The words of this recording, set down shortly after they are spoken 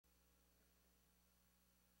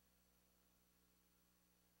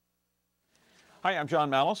Hi, I'm John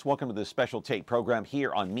Malice. Welcome to this special tape program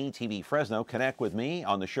here on MeTV Fresno. Connect with me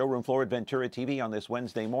on the showroom floor at Ventura TV on this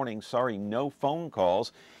Wednesday morning. Sorry, no phone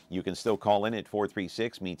calls. You can still call in at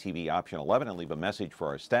 436-MeTV option 11 and leave a message for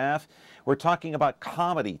our staff. We're talking about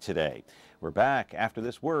comedy today. We're back after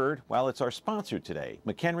this word. Well, it's our sponsor today,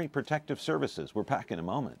 McHenry Protective Services. We're back in a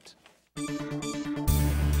moment.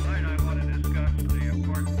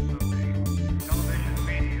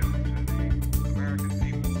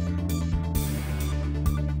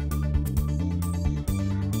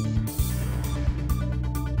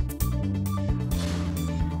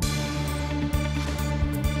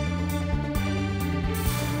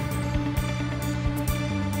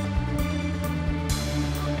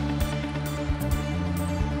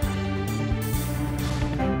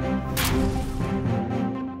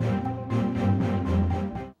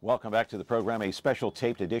 Welcome back to the program, a special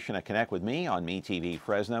taped edition of Connect with Me on MeTV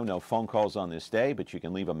Fresno. No phone calls on this day, but you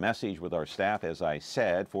can leave a message with our staff, as I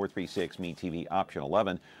said, 436-MeTV option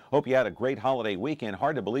 11. Hope you had a great holiday weekend.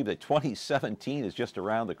 Hard to believe that 2017 is just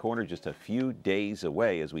around the corner, just a few days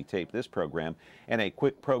away as we tape this program. And a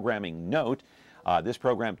quick programming note, this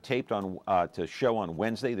program taped on to show on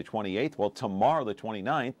Wednesday the 28th. Well, tomorrow the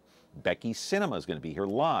 29th, Becky Cinema is going to be here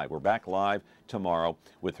live. We're back live tomorrow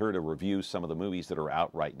with her to review some of the movies that are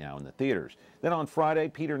out right now in the theaters. Then on Friday,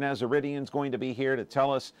 Peter Nazaridian's going to be here to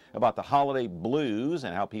tell us about the holiday blues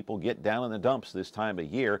and how people get down in the dumps this time of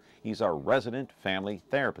year. He's our resident family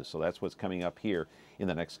therapist, so that's what's coming up here in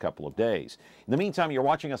the next couple of days. In the meantime, you're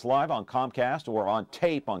watching us live on Comcast or on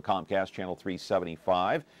tape on Comcast Channel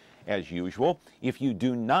 375. As usual, if you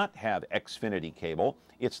do not have Xfinity cable,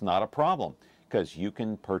 it's not a problem, because you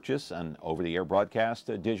can purchase an over-the-air broadcast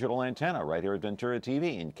digital antenna right here at Ventura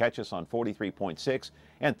TV and catch us on 43.6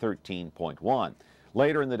 and 13.1.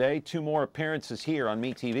 Later in the day, two more appearances here on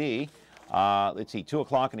MeTV. Let's see, 2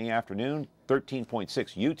 o'clock in the afternoon, 13.6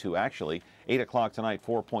 U2 actually, 8 o'clock tonight,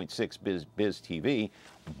 4.6 Biz TV,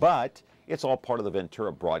 but it's all part of the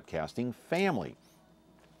Ventura Broadcasting family.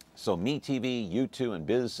 So MeTV, U2, and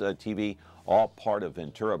Biz TV, all part of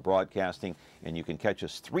Ventura Broadcasting, and you can catch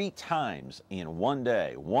us 3 times in one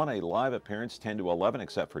day. One, a live appearance, 10 to 11,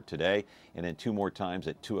 except for today, and then 2 more times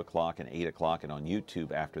at 2 o'clock and 8 o'clock, and on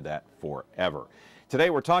YouTube after that forever. Today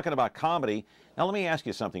we're talking about comedy. Now let me ask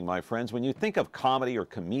you something, my friends. When you think of comedy or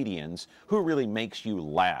comedians, who really makes you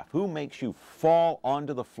laugh? Who makes you fall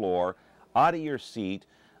onto the floor, out of your seat,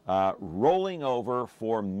 rolling over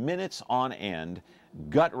for minutes on end,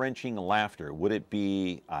 gut-wrenching laughter? Would it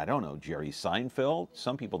be, I don't know, Jerry Seinfeld?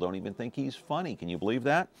 Some people don't even think he's funny. Can you believe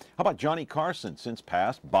that? How about Johnny Carson, since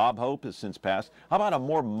passed? Bob Hope has since passed. How about a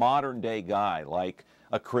more modern-day guy like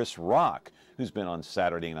a Chris Rock, who's been on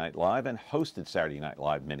Saturday Night Live and hosted Saturday Night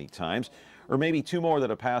Live many times? Or maybe 2 more that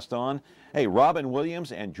have passed on. Hey, Robin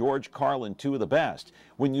Williams and George Carlin, 2 of the best.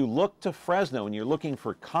 When you look to Fresno and you're looking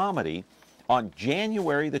for comedy, on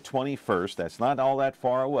January the 21st, that's not all that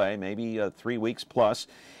far away, maybe 3 weeks plus,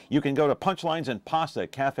 you can go to Punchlines and Pasta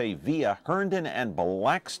Cafe Via, Herndon and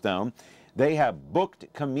Blackstone. They have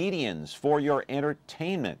booked comedians for your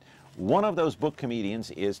entertainment. One of those booked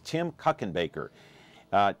comedians is Tim Kuckenbaker.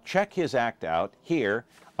 Check his act out here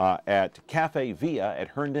at Cafe Via at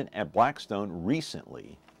Herndon and Blackstone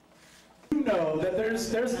recently. You know that there's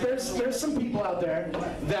some people out there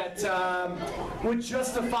that would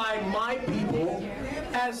justify my people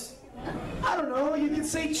as, I don't know, you could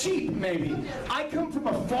say cheap, maybe. I come from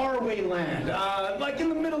a faraway land, like in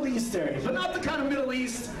the Middle East area, but not the kind of Middle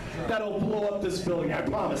East that'll blow up this building, I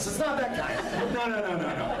promise. It's not that kind.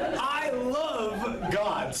 No. I love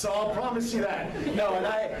God, so I'll promise you that. No, and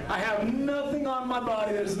I have nothing on my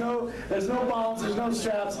body. There's no bombs, there's no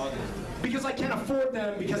straps, because I can't afford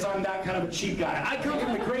them, because I'm that kind of a cheap guy. I come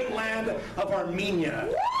from the great land of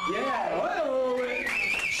Armenia. Yeah, well,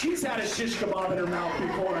 she's had a shish kebab in her mouth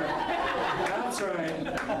before.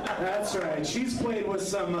 That's right. She's played with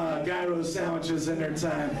some gyro sandwiches in her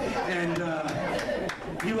time. And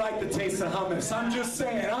you like the taste of hummus. I'm just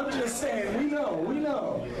saying. We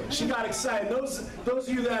know. She got excited. Those of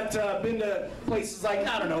you that been to places like,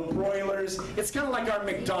 I don't know, Broilers, it's kind of like our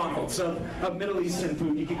McDonald's of Middle Eastern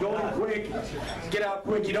food. You can go in quick, get out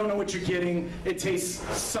quick, you don't know what you're getting. It tastes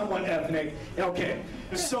somewhat ethnic. Okay,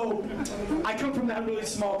 so I come from that really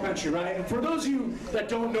small country, right? And for those of you that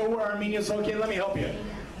don't know where Armenia is located, let me help you.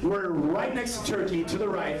 We're right next to Turkey, to the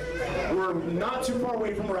right. We're not too far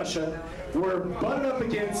away from Russia. We're butted up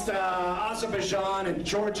against Azerbaijan and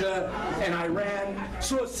Georgia and Iran.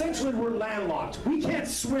 So essentially we're landlocked. We can't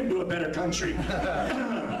swim to a better country.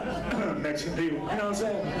 Mexican people, you know what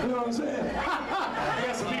I'm saying? I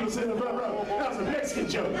got some people sitting in the front row. a Mexican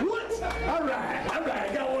joke. What? All right,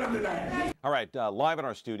 I got one tonight. All right, live in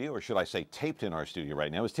our studio, or should I say taped in our studio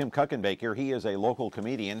right now, is Tim Kuckenbaker. He is a local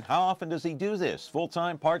comedian. How often does he do this?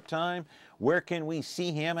 Full-time, part-time? Where can we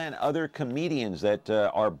see him and other comedians that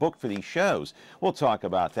are booked for these shows? We'll talk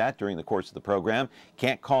about that during the course of the program.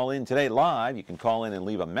 Can't call in today live. You can call in and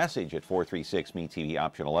leave a message at 436-MeTV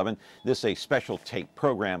option 11. This is a special tape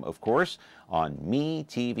program, of course, on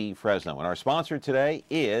MeTV Fresno. And our sponsor today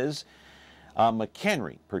is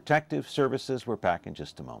McHenry Protective Services. We're back in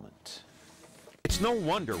just a moment. It's no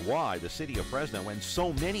wonder why the city of Fresno and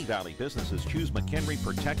so many Valley businesses choose McHenry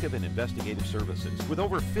Protective and Investigative Services. With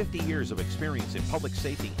over 50 years of experience in public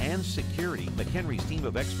safety and security, McHenry's team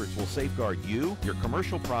of experts will safeguard you, your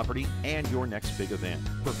commercial property, and your next big event.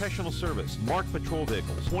 Professional service, marked patrol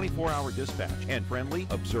vehicles, 24-hour dispatch, and friendly,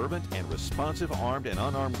 observant, and responsive armed and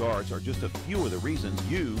unarmed guards are just a few of the reasons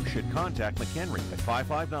you should contact McHenry at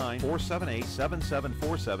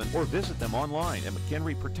 559-478-7747 or visit them online at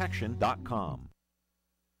mchenryprotection.com.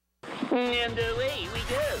 And away we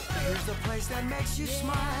go. Here's the place that makes you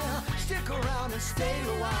smile. Stick around and stay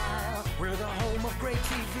a while. We're the home of great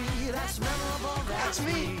TV. That's memorable. That's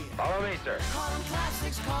me. Follow me, sir. Call them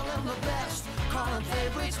classics, call them the best. Call them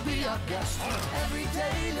favorites, be our guest. Every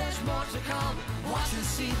day there's more to come. Watch and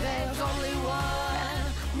see, there's only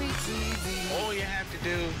one. MeTV. All you have to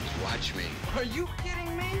do is watch me. Are you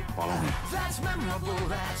kidding me? Follow me. That's memorable.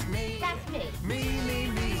 That's me. That's me.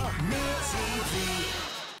 Me. MeTV.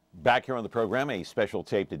 Back here on the program, a special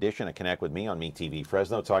taped edition of Connect with Me on MeTV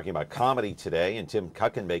Fresno, talking about comedy today, and Tim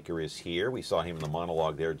Kuckenbaker is here. We saw him in the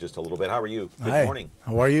monologue there just a little bit. How are you? Good morning.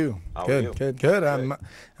 How are you? How good, are you? Good. Good.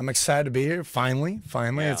 I'm excited to be here. Finally,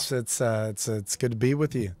 Yeah. it's good to be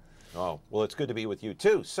with you. Oh, well, it's good to be with you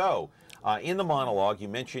too. So, in the monologue, you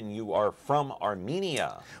mentioned you are from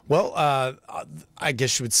Armenia. Well, I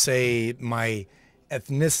guess you would say my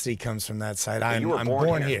ethnicity comes from that side. you were I'm born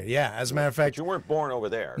born here. here. Yeah, as a matter of But fact. you weren't born over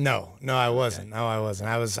there. No, I wasn't. No, I wasn't.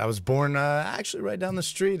 I was born actually right down the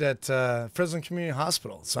street at Fresno Community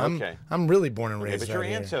Hospital. So I'm really born and Okay, raised but your right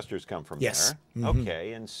here. ancestors come from Yes. there. Mhm.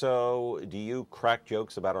 Okay, and so do you crack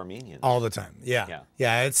jokes about Armenians? All the time. Yeah.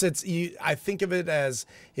 Yeah. It's I think of it as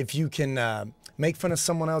if you can make fun of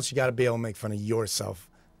someone else, you got to be able to make fun of yourself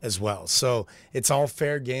as well. So it's all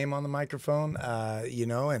fair game on the microphone,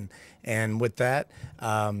 and with that,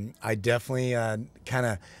 I definitely kind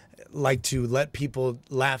of like to let people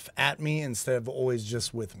laugh at me instead of always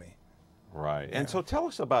just with me. Right. And so tell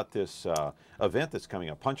us about this event that's coming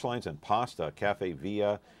up, Punchlines and Pasta, Cafe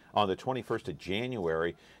Via, on the 21st of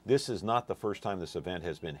January. This is not the first time this event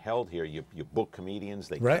has been held here. You book comedians,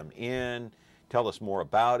 they Right. come in. Tell us more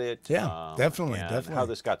about it. Yeah, definitely, and definitely. how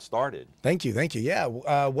this got started. Thank you. Yeah,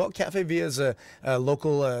 well, Cafe Via is a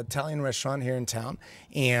local Italian restaurant here in town,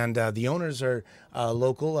 and the owners are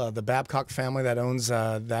local, the Babcock family that owns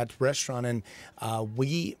that restaurant, and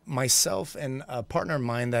myself and a partner of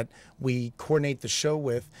mine that we coordinate the show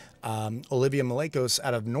with, Olivia Malekos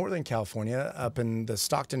out of Northern California, up in the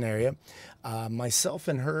Stockton area. Myself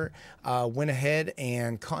and her went ahead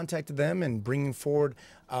and contacted them and bringing forward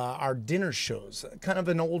our dinner shows, kind of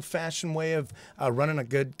an old-fashioned way of running a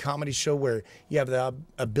good comedy show where you have the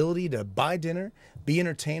ability to buy dinner, be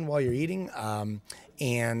entertained while you're eating,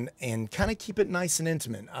 and kind of keep it nice and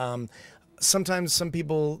intimate. Sometimes some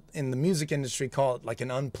people in the music industry call it like an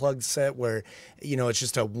unplugged set where, it's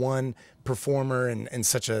just a one performer and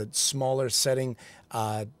such a smaller setting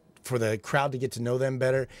for the crowd to get to know them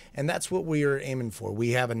better. And that's what we are aiming for.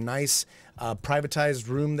 We have a nice privatized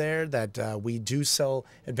room there that we do sell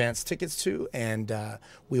advanced tickets to, and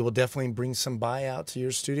we will definitely bring some buyout to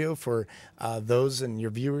your studio for those and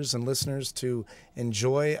your viewers and listeners to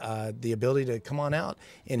enjoy the ability to come on out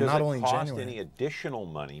in not only Does it cost January. any additional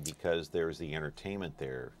money because there's the entertainment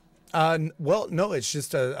there? Well, no, it's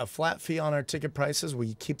just a flat fee on our ticket prices.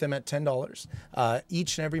 We keep them at $10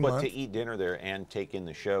 each and every But month. to eat dinner there and take in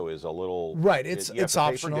the show is a little... Right, you it's have to pay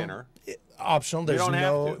optional. for dinner. Optional. There's don't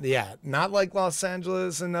have no, to. yeah, not like Los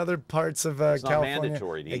Angeles and other parts of It's California. not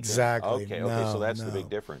mandatory to eat dinner. Exactly. Okay, No, so that's the no. big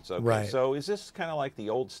difference. Okay, Right. so is this kind of like the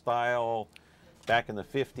old style back in the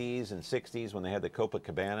 50s and 60s when they had the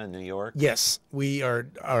Copacabana in New York? Yes, we are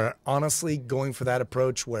honestly going for that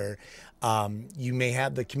approach where you may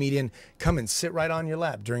have the comedian come and sit right on your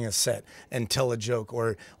lap during a set and tell a joke,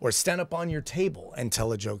 or stand up on your table and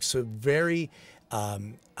tell a joke. So very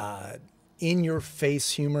in your face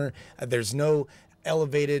humor. There's no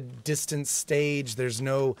elevated distance stage. There's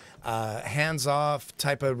no hands off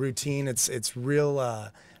type of routine. It's real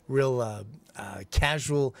real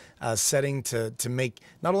casual setting to make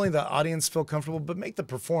not only the audience feel comfortable, but make the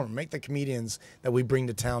performer, make the comedians that we bring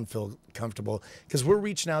to town feel comfortable. Because we're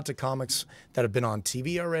reaching out to comics that have been on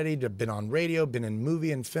TV already, that have been on radio, been in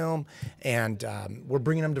movie and film, and we're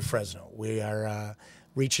bringing them to Fresno. We are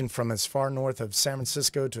reaching from as far north of San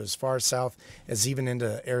Francisco to as far south as even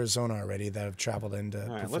into Arizona already that have traveled in to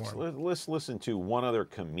perform. Let's listen to one other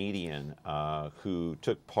comedian who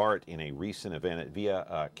took part in a recent event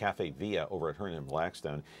at Cafe Via over at Herndon and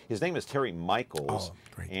Blackstone. His name is Terry Michaels. Oh,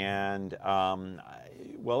 great. And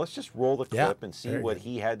well, let's just roll the clip and see what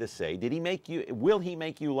he had to say. Will he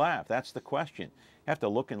make you laugh? That's the question. You have to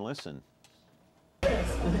look and listen.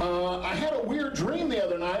 I had a weird dream the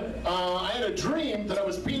other night. I had a dream that I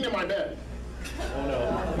was peeing in my bed. Oh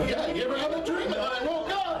no. Yeah, you ever had that dream? And then I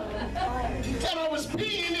woke up and I was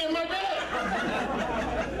peeing in my bed.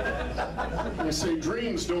 They say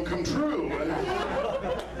dreams don't come true.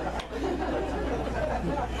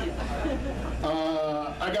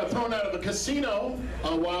 I got thrown out of a casino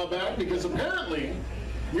a while back because apparently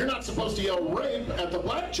you're not supposed to yell rape at the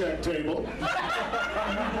blackjack table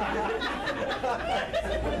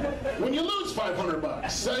when you lose $500. I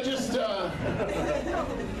just, that's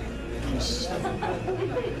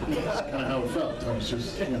kind of how it felt. I was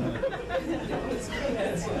just, you know.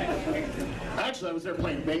 Actually, I was there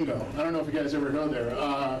playing bingo. I don't know if you guys ever go there.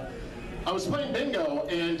 I was playing bingo,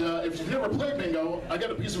 and if you've never played bingo, I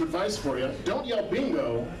got a piece of advice for you. Don't yell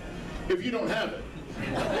bingo if you don't have it.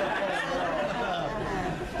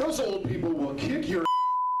 Those old people will kick your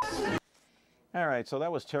ass. All right, so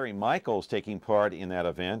that was Terry Michaels taking part in that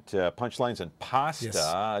event. Punchlines and Pasta,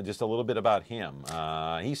 yes. Just a little bit about him.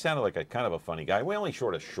 He sounded like a kind of a funny guy. We only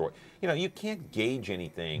short. You know, you can't gauge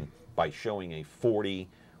anything by showing a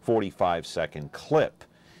 45-second clip.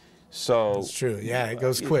 So that's true. Yeah, it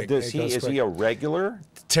goes quick. Is he a regular?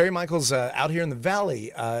 Terry Michaels out here in the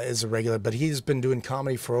Valley is a regular, but he's been doing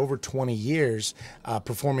comedy for over 20 years,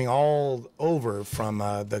 performing all over from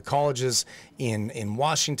the colleges in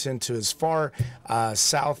Washington to as far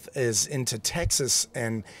south as into Texas,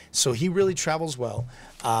 and so he really travels well.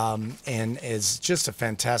 And is just a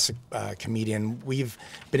fantastic comedian. We've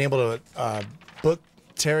been able to book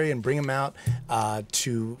Terry and bring him out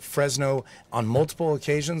to Fresno on multiple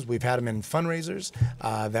occasions. We've had him in fundraisers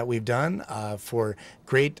that we've done for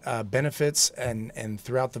great benefits and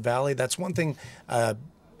throughout the Valley. That's one thing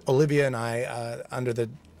Olivia and I, under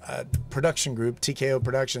the production group, TKO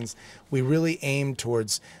Productions, we really aim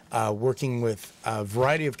towards working with a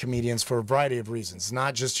variety of comedians for a variety of reasons,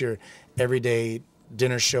 not just your everyday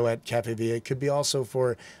dinner show at Cafe Villa. It could be also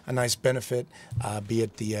for a nice benefit, be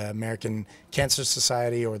it the American Cancer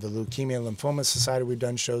Society or the Leukemia and Lymphoma Society we've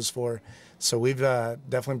done shows for. So we've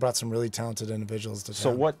definitely brought some really talented individuals to town.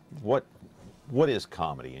 So what is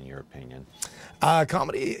comedy in your opinion?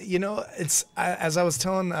 Comedy, you know, it's as I was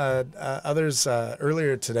telling others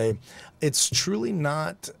earlier today, it's truly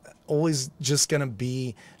not always just going to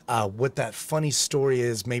be what that funny story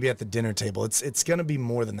is maybe at the dinner table. It's going to be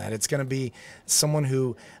more than that. It's going to be someone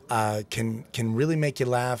who can really make you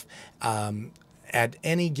laugh at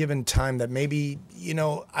any given time that maybe, you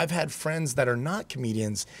know, I've had friends that are not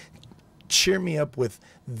comedians cheer me up with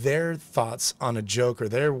their thoughts on a joke or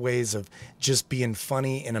their ways of just being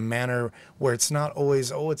funny in a manner where it's not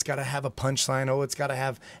always, oh, it's got to have a punchline, oh, it's got to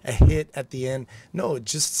have a hit at the end. No,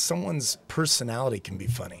 just someone's personality can be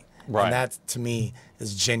funny. Right. And that, to me,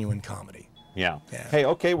 is genuine comedy. Yeah. Hey,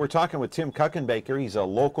 okay, we're talking with Tim Kuckenbaker. He's a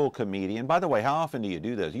local comedian. By the way, how often do you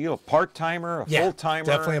do this? Are you a part-timer, a full-timer?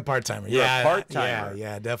 Definitely a part-timer. You're a part-timer.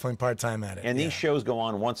 Yeah, definitely part-time at it. And these shows go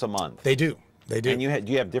on once a month? They do. They do. And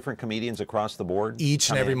do you have different comedians across the board? Each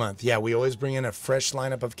and every month. Yeah, we always bring in a fresh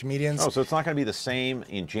lineup of comedians. Oh, so it's not going to be the same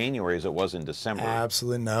in January as it was in December?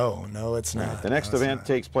 Absolutely no. No, it's not. The next event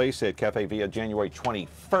takes place at Cafe Villa January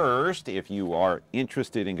 21st. If you are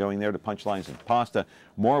interested in going there to Punchlines and Pasta,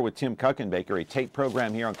 more with Tim Kuckenbaker, a tape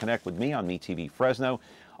program here on Connect with Me on MeTV Fresno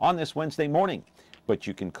on this Wednesday morning. But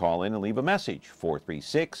you can call in and leave a message,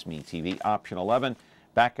 436 MeTV option 11.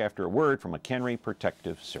 Back after a word from McHenry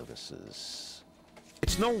Protective Services.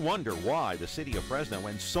 It's no wonder why the city of Fresno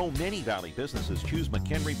and so many Valley businesses choose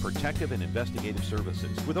McHenry Protective and Investigative Services.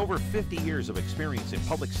 With over 50 years of experience in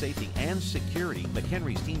public safety and security,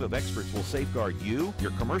 McHenry's team of experts will safeguard you, your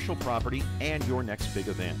commercial property, and your next big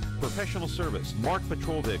event. Professional service, marked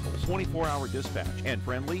patrol vehicles, 24-hour dispatch, and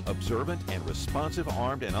friendly, observant, and responsive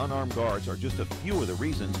armed and unarmed guards are just a few of the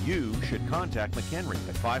reasons you should contact McHenry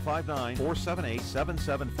at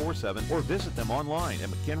 559-478-7747 or visit them online at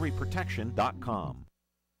mchenryprotection.com.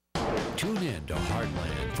 Tune in to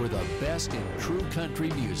Heartland for the best in true country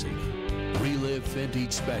music. Relive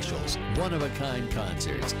vintage specials, one-of-a-kind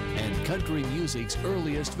concerts, and country music's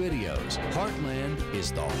earliest videos. Heartland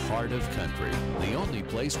is the heart of country, the only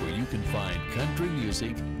place where you can find country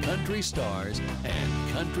music, country stars,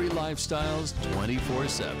 and country lifestyles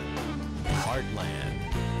 24/7.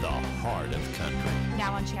 Heartland, the heart of country.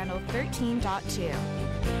 Now on channel 13.2.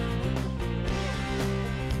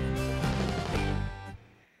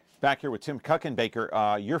 Back here with Tim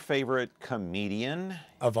Kuckenbaker. Your favorite comedian?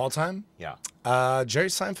 Of all time? Yeah. Jerry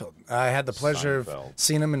Seinfeld. I had the pleasure of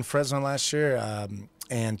seeing him in Fresno last year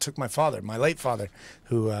and took my father, my late father,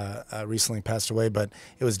 who recently passed away. But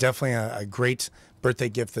it was definitely a great birthday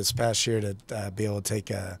gift this past year to be able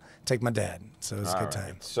to take my dad. So it was a good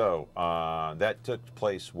time. So that took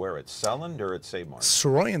place where? At Selland or at Save Mart?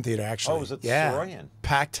 Soroyan Theater, actually. Oh, was it Soroyan?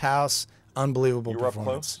 Packed house. Unbelievable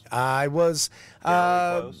performance. Up close? I was,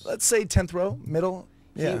 let's say 10th row, middle.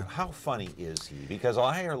 Yeah. How funny is he? Because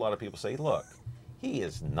I hear a lot of people say, look, he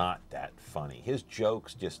is not that funny. His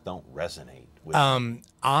jokes just don't resonate with me.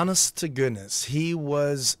 Honest to goodness, he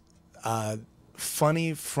was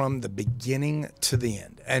funny from the beginning to the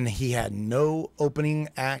end. And he had no opening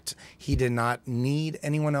act. He did not need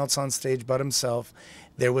anyone else on stage but himself.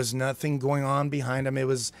 There was nothing going on behind him. It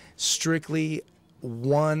was strictly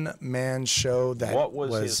one-man show. What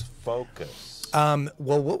was his focus? Well,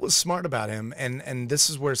 what was smart about him, and this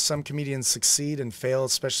is where some comedians succeed and fail,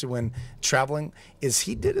 especially when traveling, is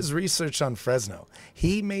he did his research on Fresno.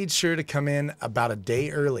 He made sure to come in about a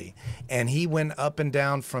day early, and he went up and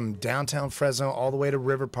down from downtown Fresno all the way to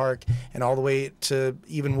River Park and all the way to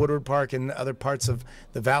even Woodward Park and other parts of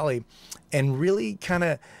the valley, and really kind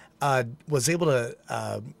of was able to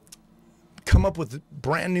come up with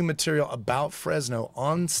brand new material about Fresno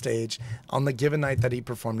on stage on the given night that he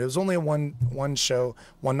performed. It was only a one show,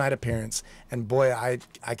 one night appearance, and boy, I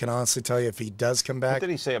can honestly tell you, if he does come back. What did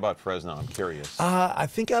he say about Fresno? I'm curious. I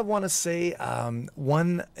think I want to say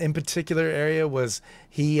one in particular area was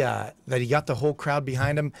that he got the whole crowd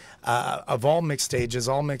behind him, of all mixed ages,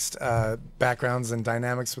 all mixed backgrounds and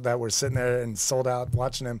dynamics that were sitting there and sold out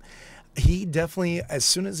watching him. He definitely, as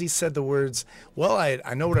soon as he said the words, well,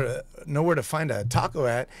 I know where to find a taco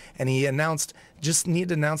at, and he just need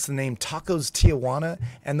to announce the name Tacos Tijuana,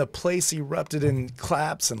 and the place erupted in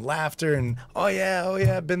claps and laughter and oh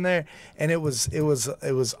yeah, been there, and it was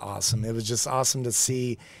awesome. It was just awesome to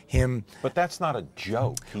see him. But that's not a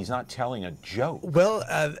joke. He's not telling a joke. Well,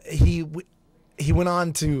 he went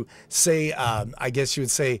on to say, I guess you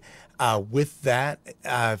would say, with that,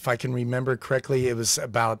 if I can remember correctly, it was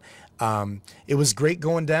about. It was great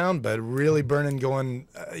going down, but really burning going,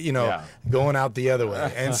 going out the other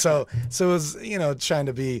way. And so it was, trying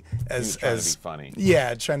to be as funny.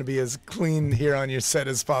 Yeah, trying to be as clean here on your set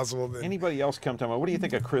as possible. Anybody else come to mind? What do you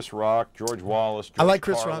think of Chris Rock, George Wallace, George I like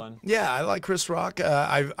Chris Carlin? Rock. Yeah, I like Chris Rock.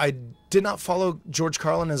 I did not follow George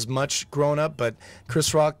Carlin as much growing up, but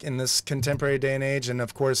Chris Rock in this contemporary day and age, and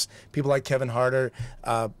of course people like Kevin Harder,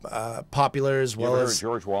 popular as well. You ever as heard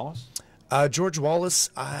George Wallace? George Wallace,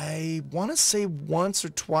 I want to say once or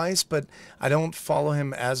twice, but I don't follow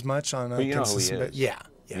him as much on a but you know who he consistent is. Yeah.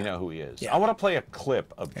 You know who he is. Yeah. I want to play a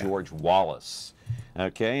clip of George Wallace.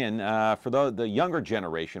 Okay, and for the younger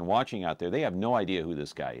generation watching out there, they have no idea who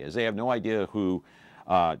this guy is. They have no idea who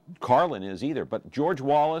Carlin is either. But George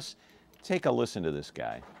Wallace, take a listen to this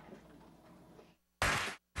guy.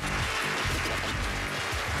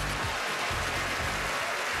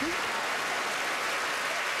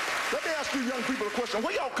 You young people a question,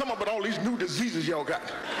 where y'all come up with all these new diseases y'all got?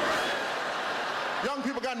 Young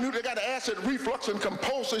people they got acid reflux and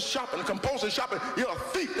compulsive shopping. You're a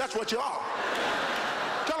thief, that's what you are.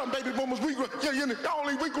 Tell them, baby boomers, we grew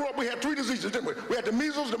up, we had 3 diseases, didn't we? We had the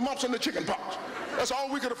measles, the mumps, and the chicken pox. That's all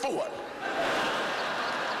we could afford.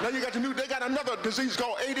 Now they got another disease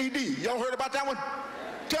called ADD. Y'all heard about that one?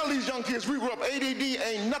 Tell these young kids we grew up, ADD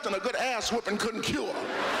ain't nothing a good ass whooping couldn't cure.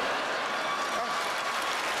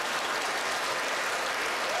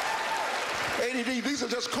 ADD, these are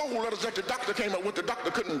just cold letters that the doctor came up with. The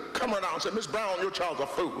doctor couldn't come around and say, Miss Brown, your child's a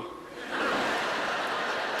fool.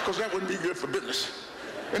 Because that wouldn't be good for business.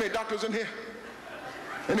 Any doctors in here?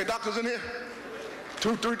 Any doctors in here?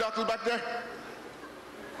 2, 3 doctors back there?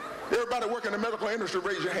 Everybody working in the medical industry,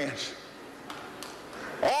 raise your hands.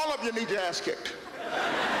 All of you need your ass kicked.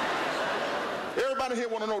 Everybody here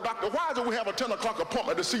want to know, doctor, why do we have a 10 o'clock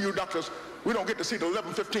appointment to see you doctors? We don't get to see the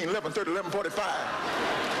 11:15, 11:30, 11:45.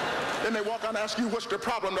 Then they walk out and ask you, what's the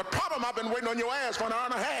problem? The problem, I've been waiting on your ass for an hour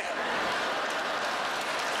and a half.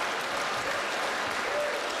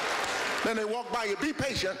 Then they walk by you, be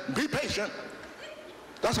patient, be patient.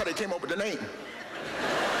 That's how they came up with the name.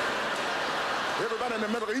 Everybody in the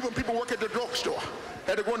middle, even people work at the drugstore.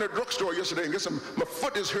 Had to go in the drugstore yesterday and get some, my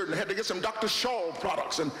foot is hurting, had to get some Dr. Shaw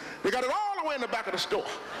products, and they got it all the way in the back of the store.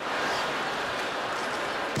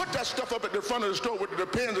 Put that stuff up at the front of the store with the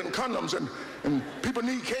pens and condoms, and people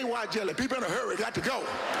need KY jelly. People in a hurry, got to go.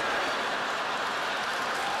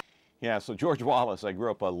 Yeah, so George Wallace, I grew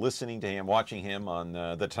up listening to him, watching him on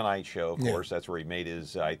The Tonight Show, of course. That's where he made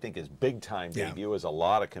his, I think, his big-time debut, as a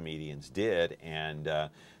lot of comedians did. And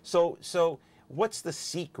so what's the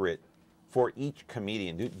secret for each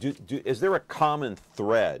comedian? Is there a common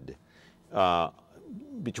thread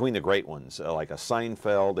between the great ones, like a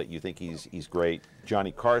Seinfeld that you think he's great,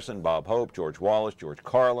 Johnny Carson, Bob Hope, George Wallace, George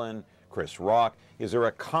Carlin, Chris Rock? Is there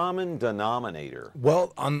a common denominator?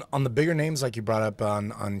 Well, on the bigger names like you brought up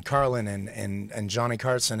on Carlin and Johnny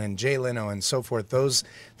Carson and Jay Leno and so forth, those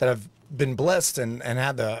that have been blessed and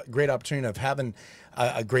had the great opportunity of having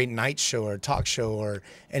a great night show or talk show or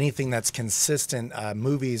anything that's consistent,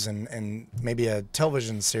 movies and maybe a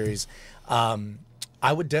television series,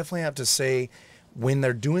 I would definitely have to say when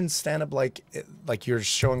they're doing stand-up like you're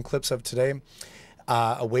showing clips of today,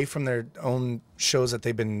 away from their own shows that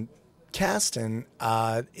they've been cast in,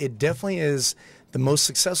 it definitely is the most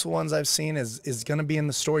successful ones I've seen is going to be in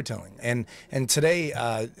the storytelling. And today,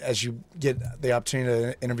 as you get the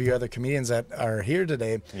opportunity to interview other comedians that are here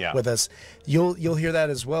today with us, you'll hear that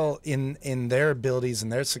as well in their abilities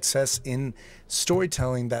and their success in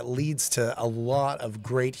storytelling that leads to a lot of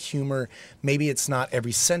great humor. Maybe it's not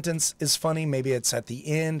every sentence is funny. Maybe it's at the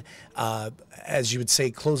end, as you would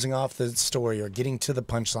say, closing off the story or getting to the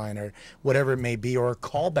punchline or whatever it may be, or a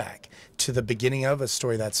callback to the beginning of a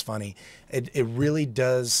story that's funny. It really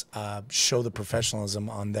does show the professionalism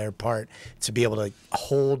on their part to be able to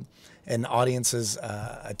hold an audience's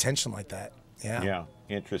attention like that. Yeah,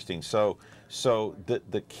 interesting. So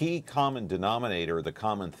the key common denominator, the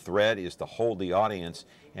common thread, is to hold the audience.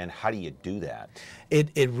 And how do you do that?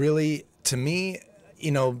 It really, to me,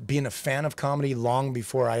 being a fan of comedy long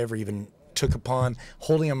before I ever even took upon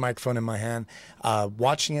holding a microphone in my hand,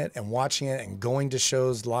 watching it and going to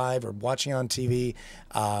shows live or watching on TV,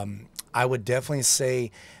 I would definitely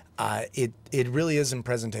say it really is in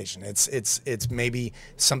presentation. It's maybe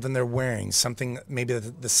something they're wearing, something maybe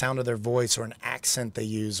the sound of their voice or an accent they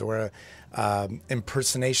use or a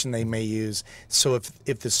impersonation they may use. So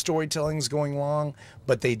if the storytelling's going long,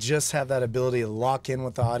 but they just have that ability to lock in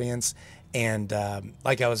with the audience, and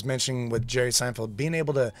like I was mentioning with Jerry Seinfeld, being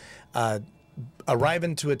able to arrive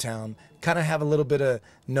into a town, kind of have a little bit of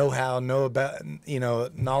know-how,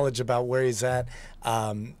 knowledge about where he's at,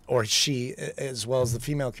 or she, as well as the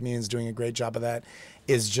female comedians doing a great job of that,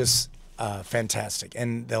 is just fantastic.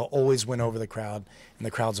 And they'll always win over the crowd, and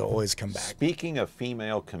the crowds will always come back. Speaking of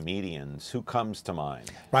female comedians, who comes to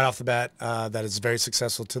mind? Right off the bat, that is very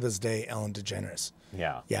successful to this day, Ellen DeGeneres.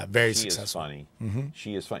 Yeah, very successful. She is funny.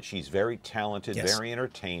 She is fun. She's very talented, very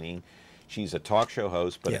entertaining. She's a talk show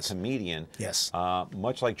host, but a comedian.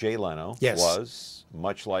 Much like Jay Leno was,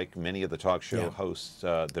 much like many of the talk show hosts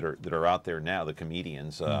that are out there now, the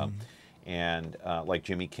comedians, and like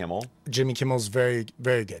Jimmy Kimmel. Jimmy Kimmel's very,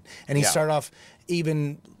 very good, and he started off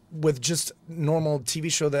even with just normal TV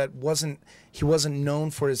show that he wasn't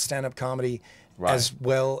known for his stand-up comedy. As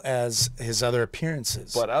well as his other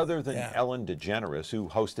appearances. But other than Ellen DeGeneres, who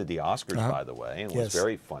hosted the Oscars, by the way, and was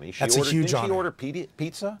very funny. That's a huge honor. Did she order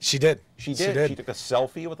pizza? She did. She did. She took a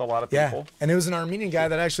selfie with a lot of people. And it was an Armenian guy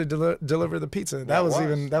that actually delivered the pizza.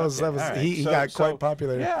 He got quite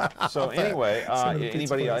popular. Yeah. So anyway,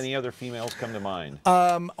 any other females come to mind?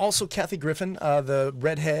 Also Kathy Griffin, the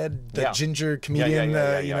redhead, the ginger comedian.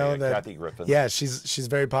 Kathy Griffin. Yeah, she's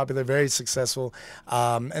very popular, very successful.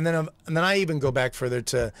 And then I even go back further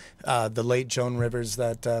to the late Joan Rivers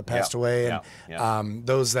that passed away, and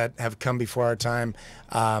those that have come before our time.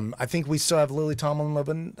 I think we still have Lily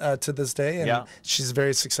Tomlin-Levin to this day, and she's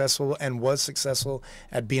very successful and was successful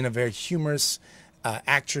at being a very humorous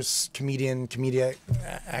actress, comedic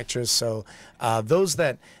actress. So those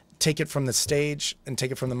that take it from the stage and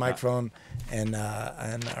take it from the microphone and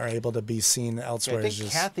are able to be seen elsewhere. I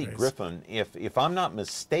think Kathy Griffin, if I'm not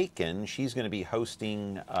mistaken, she's going to be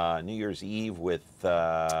hosting New Year's Eve with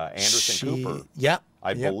Anderson Cooper.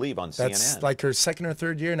 I believe on CNN. That's like her second or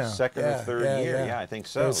third year now. Second or third year, I think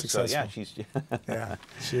so. So she's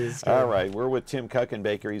she's good. All right, we're with Tim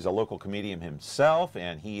Kuckenbaker. He's a local comedian himself,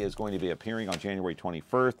 and he is going to be appearing on January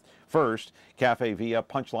 21st. Cafe Via,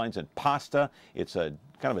 Punchlines and Pasta. It's a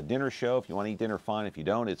kind of a dinner show. If you want to eat dinner, fine. If you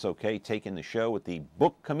don't, it's okay. Take in the show with the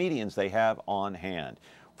book comedians they have on hand.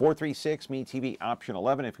 436-ME-TV, option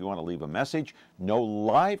 11 if you want to leave a message. No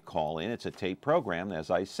live call-in. It's a tape program, as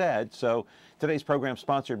I said. So today's program is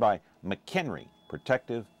sponsored by McHenry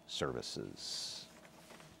Protective Services.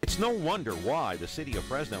 It's no wonder why the city of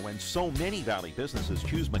Fresno and so many Valley businesses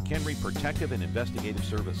choose McHenry Protective and Investigative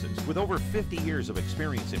Services. With over 50 years of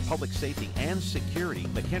experience in public safety and security,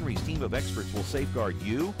 McHenry's team of experts will safeguard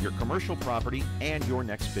you, your commercial property, and your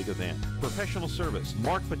next big event. Professional service,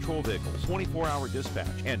 marked patrol vehicles, 24-hour dispatch,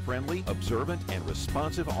 and friendly, observant, and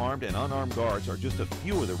responsive armed and unarmed guards are just a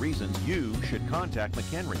few of the reasons you should contact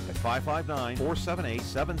McHenry at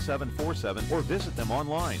 559-478-7747 or visit them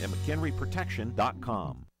online at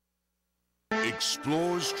mchenryprotection.com.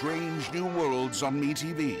 Explore strange new worlds on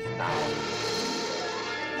MeTV.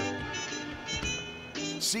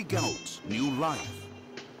 Seek out new life.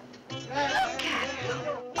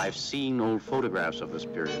 I've seen old photographs of this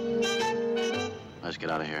period. Let's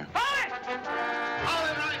get out of here.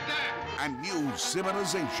 And new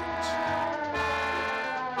civilizations.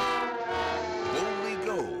 Boldly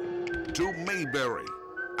go to Mayberry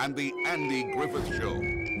and the Andy Griffith Show.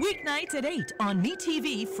 Weeknights at 8 on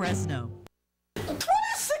MeTV Fresno.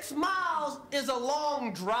 26 miles is a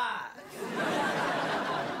long drive.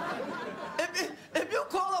 If you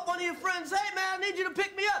call up one of your friends, hey man, I need you to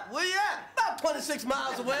pick me up. Where you at? About 26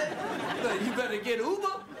 miles away. You better get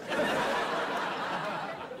Uber.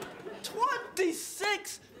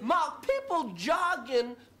 26 miles. People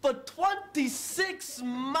jogging for 26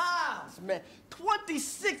 miles, man.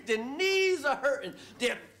 26. Their knees are hurting.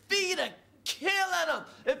 Their feet are killing them.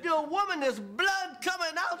 If you're a woman, there's blood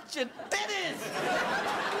coming out your titties.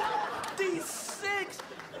 26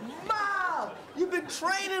 miles. You've been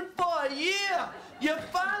training for a year. You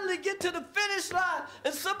finally get to the finish line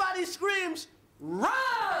and somebody screams, run!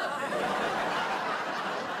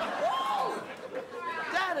 Woo!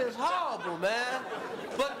 That is horrible, man.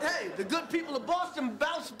 But hey, the good people of Boston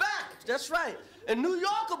bounced back. That's right. And New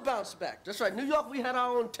York will bounce back. That's right. New York, we had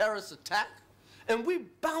our own terrorist attack, and we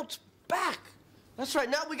bounced back. That's right.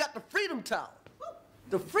 Now we got the Freedom Tower.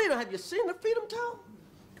 The Freedom. Have you seen the Freedom Tower?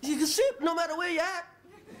 You can see it no matter where you're at.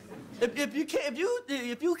 If you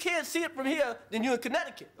can't see it from here, then you're in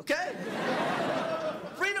Connecticut. Okay?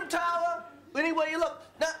 Freedom Tower. Anywhere you look.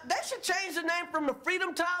 Now they should change the name from the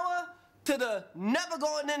Freedom Tower to the Never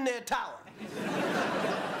Going In There Tower.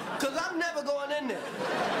 Cause I'm never going in there.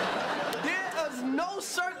 There is no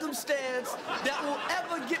circumstance that will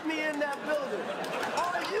ever get me in that building.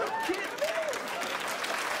 Are you kidding me?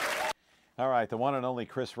 All right, the one and only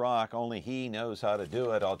Chris Rock, only he knows how to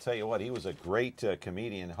do it. I'll tell you what, he was a great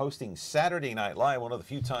comedian hosting Saturday Night Live, one of the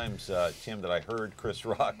few times, Tim, that I heard Chris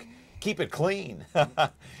Rock keep it clean.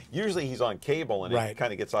 Usually he's on cable and it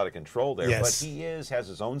kind of gets out of control there, but he has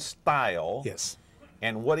his own style. Yes.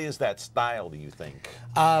 And what is that style, do you think?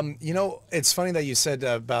 You know, it's funny that you said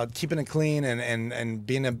about keeping it clean and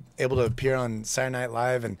being able to appear on Saturday Night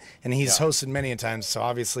Live, and he's hosted many a times, so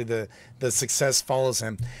obviously the success follows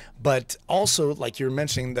him. But also, like you were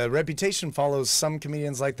mentioning, the reputation follows some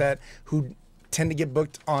comedians like that who tend to get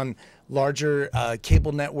booked on larger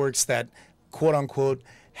cable networks that, quote unquote,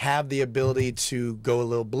 have the ability to go a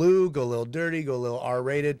little blue, go a little dirty, go a little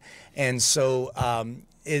R-rated. And so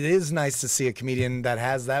it is nice to see a comedian that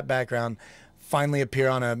has that background finally appear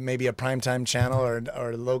on maybe a primetime channel or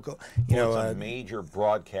local, a major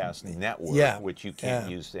broadcast network, which you can't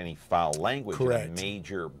use any foul language in a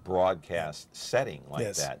major broadcast setting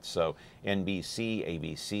like that. So NBC,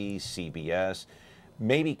 ABC, CBS,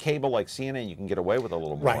 maybe cable like CNN, you can get away with a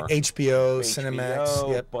little more. Right, HBO,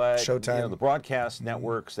 Cinemax, but Showtime. The broadcast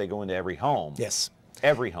networks, they go into every home. Yes.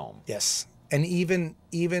 Every home. Yes. And even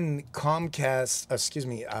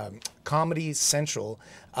Comcast, Comedy Central,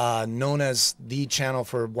 known as the channel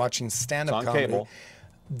for watching stand-up comedy, cable.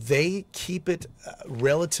 They keep it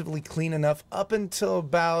relatively clean enough up until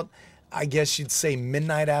about, I guess you'd say,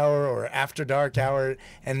 midnight hour or after dark hour,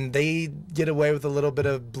 and they get away with a little bit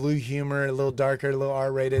of blue humor, a little darker, a little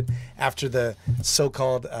R-rated after the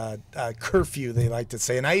so-called curfew, they like to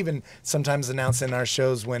say. And I even sometimes announce in our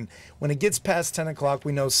shows when it gets past 10 o'clock,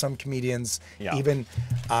 we know some comedians, even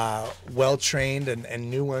well-trained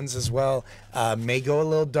and new ones as well, may go a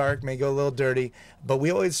little dark, may go a little dirty, but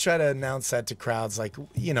we always try to announce that to crowds, like,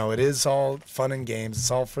 it is all fun and games,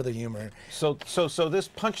 it's all for the humor. So this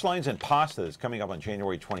Punchlines and Pasta is coming up on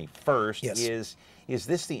January 21st. Yes. Is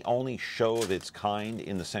this the only show of its kind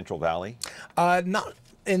in the Central Valley? Not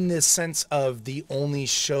in the sense of the only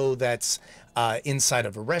show that's inside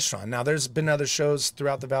of a restaurant. Now, there's been other shows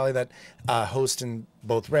throughout the valley that host in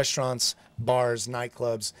both restaurants, bars,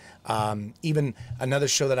 nightclubs. Even another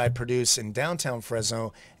show that I produce in downtown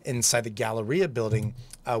Fresno inside the Galleria building,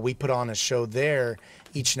 we put on a show there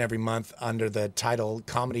each and every month under the title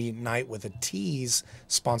Comedy Night with a Tease,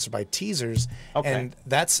 sponsored by Teasers. Okay. And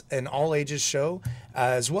that's an all-ages show,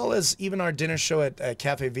 as well as even our dinner show at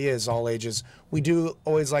Cafe Villa is all ages. We do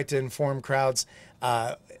always like to inform crowds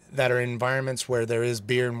that are in environments where there is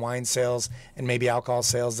beer and wine sales and maybe alcohol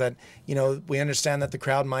sales that, you know, we understand that the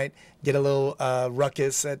crowd might get a little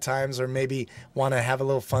ruckus at times, or maybe want to have a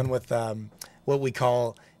little fun with what we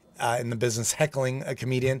call in the business heckling a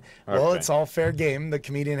comedian. Okay. Well, it's all fair game. The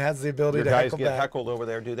comedian has the ability to heckle back. Your guys get heckled over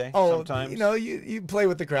there, do they? Oh, sometimes? You know, you play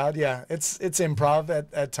with the crowd. Yeah, it's improv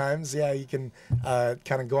at times. Yeah, you can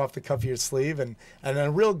kind of go off the cuff of your sleeve, and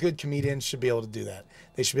a real good comedian should be able to do that.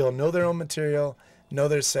 They should be able to know their own material, know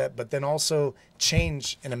their set, but then also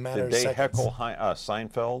change in a matter of seconds. Did they heckle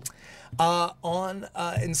Seinfeld? On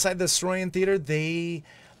inside the Soroyan Theater, they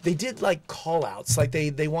did like call outs, like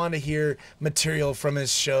they wanted to hear material from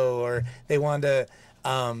his show, or they wanted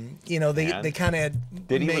to, you know, they kind of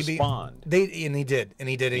did he respond? He did, and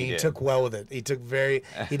he took well with it. He took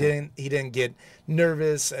he didn't get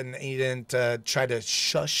nervous, and he didn't try to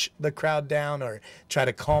shush the crowd down or try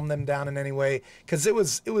to calm them down in any way, because it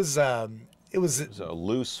was a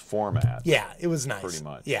loose format. Yeah, it was nice. Pretty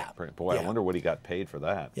much. Yeah. Boy, yeah. I wonder what he got paid for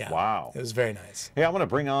that. Yeah. Wow. It was very nice. Hey, I'm going to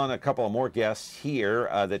bring on a couple of more guests here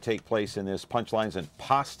that take place in this Punchlines and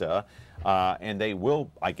Pasta. And they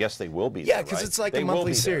will, I guess they will be there, Yeah, because right? it's like a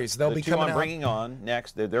monthly series. They'll be coming out. I'm bringing on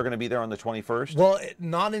next, they're going to be there on the 21st? Well,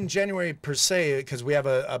 not in January per se, because we have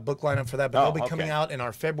a book lineup for that, but they'll be coming out in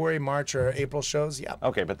our February, March, or April shows. Yeah.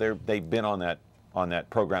 Okay, but they've been on that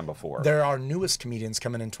program before. They're our newest comedians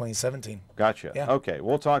coming in 2017. Gotcha. Yeah. Okay,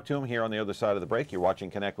 we'll talk to them here on the other side of the break. You're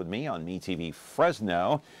watching Connect with Me on MeTV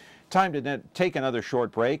Fresno. Time to take another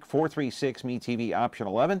short break. 436 MeTV option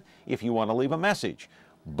 11 if you want to leave a message.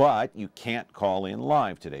 But you can't call in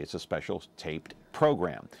live today. It's a special taped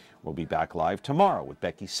program. We'll be back live tomorrow with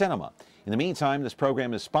Becky Cinema. In the meantime, this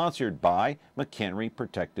program is sponsored by McHenry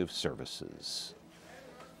Protective Services.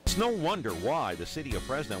 It's no wonder why the city of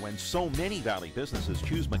Fresno and so many Valley businesses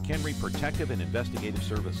choose McHenry Protective and Investigative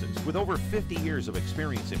Services. With over 50 years of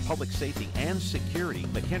experience in public safety and security,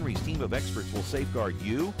 McHenry's team of experts will safeguard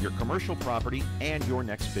you, your commercial property, and your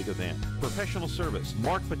next big event. Professional service,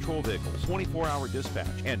 marked patrol vehicles, 24-hour dispatch,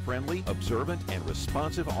 and friendly, observant, and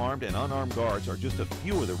responsive armed and unarmed guards are just a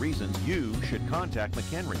few of the reasons you should contact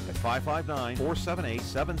McHenry at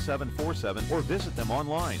 559-478-7747 or visit them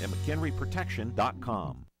online at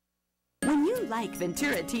mchenryprotection.com. When you like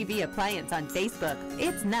Ventura TV Appliance on Facebook,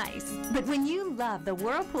 it's nice. But when you love the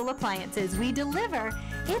Whirlpool appliances we deliver,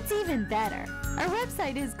 it's even better. Our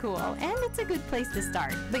website is cool, and it's a good place to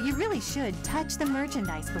start. But you really should touch the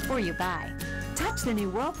merchandise before you buy. Touch the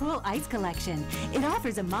new Whirlpool Ice Collection. It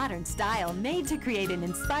offers a modern style made to create an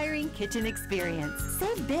inspiring kitchen experience.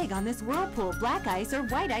 Save big on this Whirlpool Black Ice or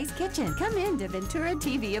White Ice kitchen. Come into Ventura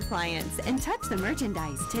TV Appliance and touch the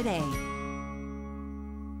merchandise today.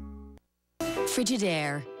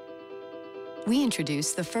 Frigidaire. We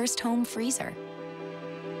introduced the first home freezer,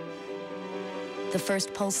 the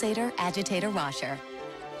first pulsator agitator washer,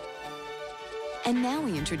 and now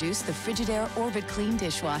we introduce the Frigidaire Orbit Clean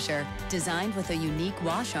dishwasher, designed with a unique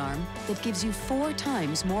wash arm that gives you 4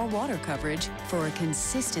 times more water coverage for a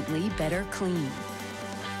consistently better clean.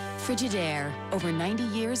 Frigidaire, over 90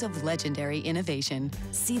 years of legendary innovation.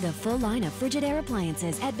 See the full line of Frigidaire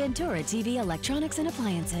appliances at Ventura TV Electronics and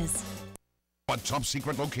Appliances. A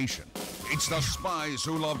top-secret location. It's the Spies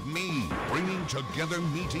Who Love Me, bringing together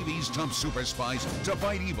MeTV's top super spies to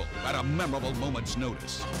fight evil at a memorable moment's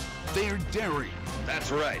notice. They're daring. That's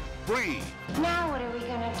right. Brave. Now what are we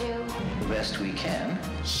gonna do? The best we can.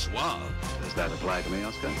 Suave. Does that apply to me,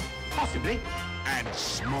 Oscar? Possibly. And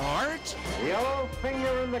smart. Yellow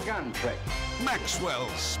finger in the gun trick. Maxwell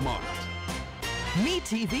Smart.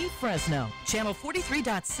 MeTV Fresno, channel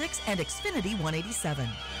 43.6 and Xfinity 187.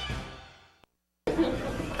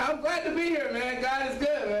 I'm glad to be here, man. God is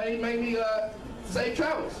good, man. He made me safe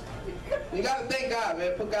travels. You gotta thank God,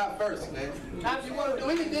 man. Put God first, man. If you want to do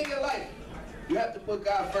anything in life, you have to put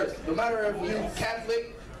God first. No matter if you're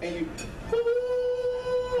Catholic and you...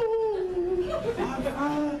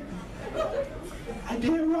 I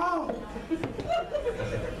did wrong.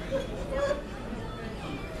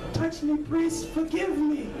 Touch me, priest. Forgive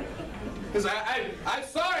me. Because I'm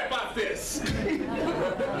sorry about this. Hey,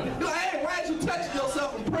 why'd you touch touching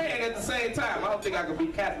yourself and praying at the same time. I don't think I could be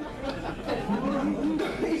Catholic.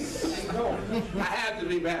 I had to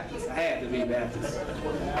be Baptist. I had to be Baptist.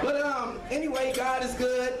 But anyway, God is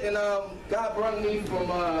good, and God brought me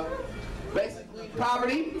from basically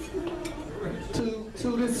poverty to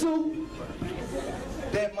this suit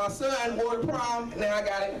that my son wore to prom, and now I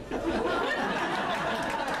got it.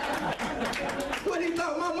 What, he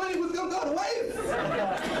thought my money was gonna go to waste?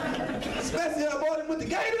 Especially I bought it with the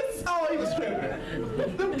Gators. Oh, he was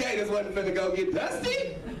tripping. Them Gators wasn't finna go get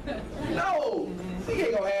dusty. No, he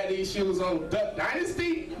ain't gonna have these shoes on Duck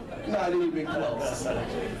Dynasty. Not even close.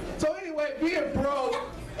 So anyway, being broke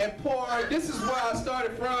and poor, this is where I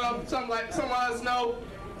started from. Some of us know.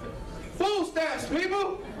 Food stamps,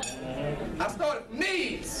 people. I started from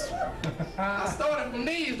these.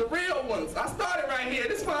 The real ones. I started right here.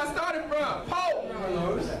 This is where I started from. Poor.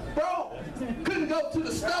 Bro, couldn't go to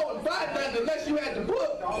the store and buy nothing unless you had the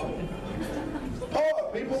book.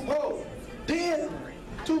 Poor, people, poor. Then,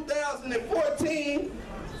 2014,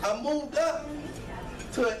 I moved up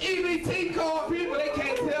to an EBT card, people. They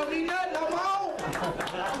can't tell me nothing. I'm home.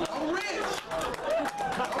 I'm rich.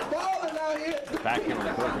 I'm balling out here. Back in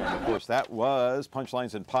the program, of course, that was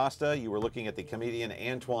Punchlines and Pasta. You were looking at the comedian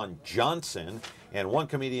Antoine Johnson, and one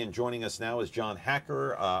comedian joining us now is John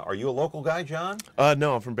Hacker. Are you a local guy, John?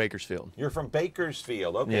 No, I'm from Bakersfield. You're from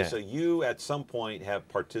Bakersfield. Okay, yeah. So you at some point have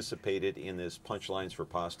participated in this Punchlines for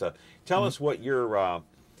Pasta. Tell us what your,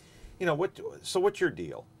 what's your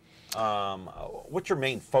deal? What's your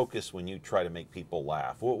main focus when you try to make people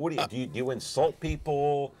laugh? What do you do? You insult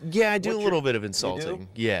people? Yeah, I do a little bit of insulting.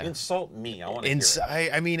 Yeah, insult me. I want to hear it.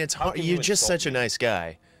 I mean, it's hard. You're just such a nice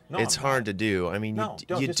guy. No, it's hard to do. I mean, you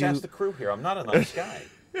just do. Ask the crew here. I'm not a nice guy.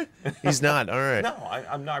 He's not. All right. No,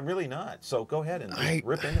 I'm not. Really not. So go ahead and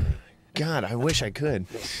rip into me. God, I wish I could.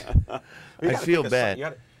 I feel bad.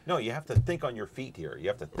 You have to think on your feet here. You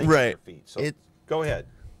have to think on your feet. So go ahead.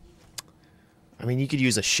 I mean, you could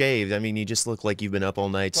use a shave. I mean, you just look like you've been up all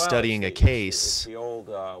night studying a case. It's the old,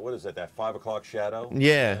 what is it, that 5 o'clock shadow?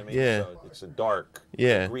 Yeah, I mean, yeah. It's a dark,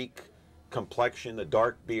 Greek complexion, the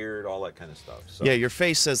dark beard, all that kind of stuff. So. Yeah, your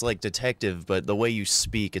face says like detective, but the way you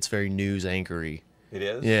speak, it's very news anchory. It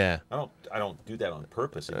is? Yeah. I don't do that on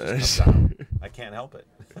purpose. It just comes out. I can't help it.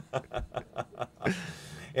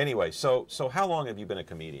 Anyway, so how long have you been a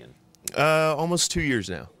comedian? Almost 2 years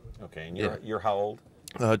now. Okay, and you're how old?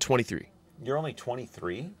 23. You're only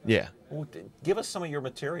 23? Yeah. Well, give us some of your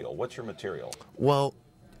material. What's your material? Well,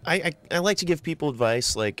 I like to give people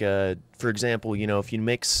advice, like, for example, if you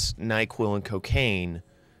mix NyQuil and cocaine,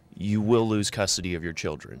 you will lose custody of your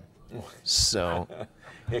children. So...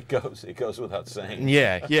 It goes without saying.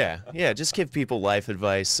 Yeah. Just give people life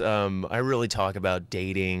advice. I really talk about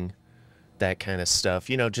dating, that kind of stuff.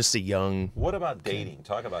 Just a young... What about dating?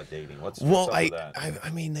 Talk about dating. What's up with that? I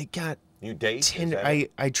mean, they got... You date? Tinder.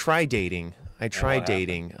 I try dating.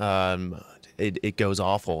 It goes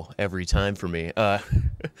awful every time for me.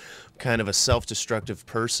 Kind of a self-destructive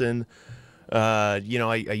person. I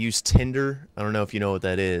use Tinder. I don't know if you know what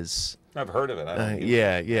that is. I've heard of it. I don't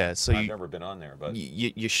yeah. So I've never been on there, but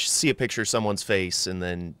you see a picture of someone's face, and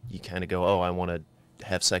then you kind of go, "Oh, I want to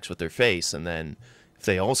have sex with their face," and then if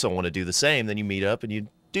they also want to do the same, then you meet up and you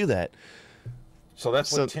do that. So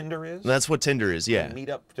that's what Tinder is? That's what Tinder is, yeah. You meet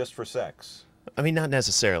up just for sex? I mean, not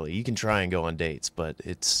necessarily. You can try and go on dates, but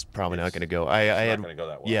it's probably not going to go. I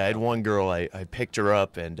had one girl, I picked her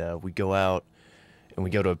up, and we go out, and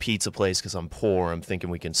we go to a pizza place because I'm poor. I'm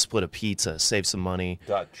thinking we can split a pizza, save some money.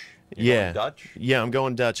 Dutch. You're going Dutch? Yeah, I'm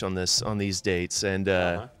going Dutch on these dates, and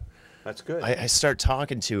that's good. I start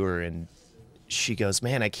talking to her, and she goes,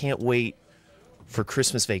 "Man, I can't wait for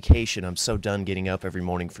Christmas vacation. I'm so done getting up every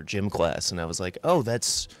morning for gym class." And I was like, "Oh,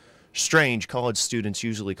 that's strange. College students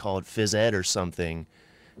usually call it phys ed or something."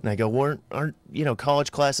 And I go, aren't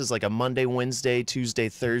college classes like a Monday, Wednesday, Tuesday,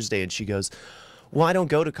 Thursday? And she goes, "Well, I don't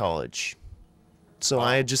go to college." So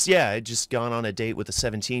I had just gone on a date with a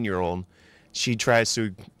 17-year-old. She tries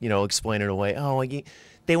to, explain it away. "Oh,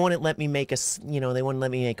 they wouldn't let me make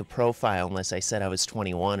a profile unless I said I was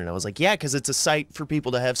 21. And I was like, "Yeah, because it's a site for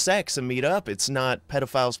people to have sex and meet up. It's not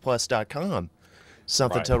pedophilesplus.com.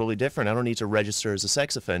 Something totally different. I don't need to register as a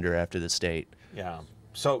sex offender after this date." Yeah.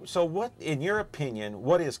 So what, in your opinion,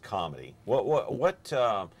 what is comedy?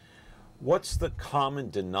 What's the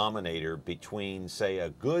common denominator between, say,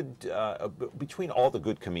 between all the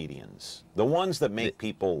good comedians, the ones that make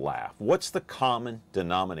people laugh? What's the common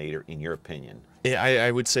denominator in your opinion?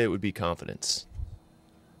 I would say it would be confidence.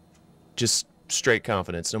 Just straight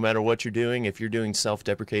confidence. No matter what you're doing, if you're doing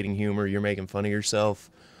self-deprecating humor, you're making fun of yourself,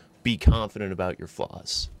 be confident about your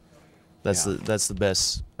flaws. That's the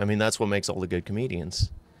best. I mean, that's what makes all the good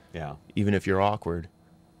comedians. Yeah. Even if you're awkward.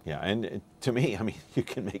 Yeah, and to me, I mean, you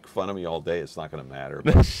can make fun of me all day. It's not going to matter.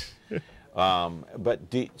 But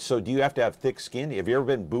do you have to have thick skin? Have you ever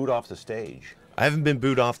been booed off the stage? I haven't been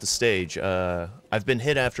booed off the stage. I've been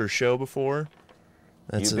hit after a show before.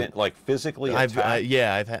 You've been like physically attacked?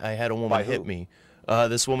 I had a woman hit me.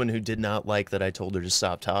 This woman who did not like that I told her to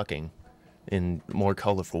stop talking in more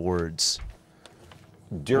colorful words.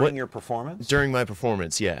 During your performance? During my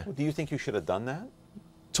performance, yeah. Do you think you should have done that?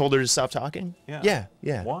 Told her to stop talking? Yeah.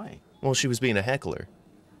 Yeah. Why? Well, she was being a heckler.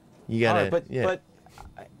 You gotta. But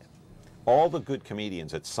all the good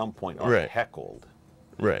comedians at some point are heckled.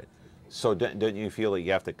 Right. So don't you feel like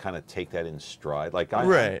you have to kind of take that in stride? Like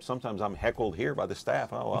sometimes I'm heckled here by the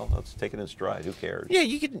staff. Oh well, let's take it in stride. Who cares? Yeah,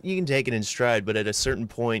 you can take it in stride, but at a certain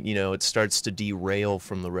point, you know, it starts to derail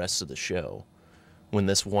from the rest of the show. When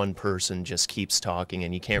this one person just keeps talking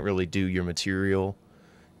and you can't really do your material,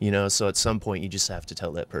 you know, so at some point you just have to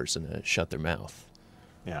tell that person to shut their mouth.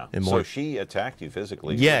 Yeah. And so she attacked you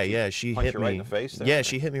physically. Yeah, she hit me right in the face there? Yeah,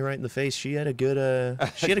 she hit me right in the face. She had a good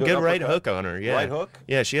right hook on her. Yeah. Right hook?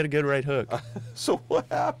 Yeah, she had a good right hook. So what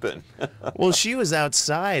happened? Well, she was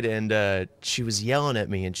outside and she was yelling at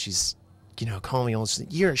me and she's, you know, calling me all this,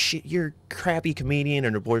 you're a crappy comedian,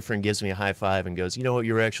 and her boyfriend gives me a high five and goes, you know what,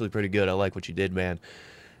 you're actually pretty good. I like what you did, man.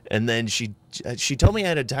 And then she told me I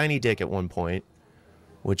had a tiny dick at one point,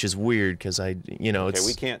 which is weird because you know, it's... Okay,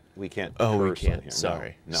 we can't. Oh, we curse can't. on here.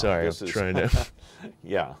 Sorry. No, Sorry, I'm trying to...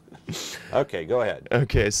 Yeah. Okay, go ahead.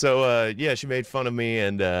 Okay, so, yeah, she made fun of me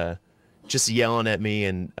and just yelling at me,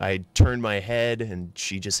 and I turned my head, and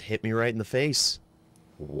she just hit me right in the face.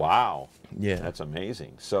 Wow. Yeah. That's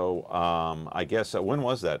amazing. So, I guess, when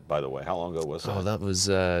was that, by the way? How long ago was that? Oh, that was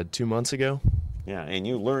 2 months ago. Yeah, and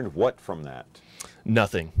you learned what from that?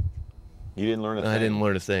 Nothing. You didn't learn a thing? I didn't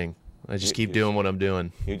learn a thing. I just keep doing what I'm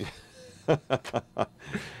doing. All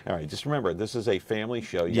right, just remember, this is a family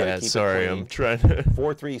show. You yeah, gotta keep sorry, it clean. I'm trying to...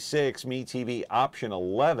 436 MeTV option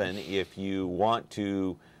 11 if you want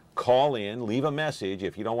to call in, leave a message.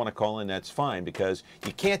 If you don't want to call in, that's fine, because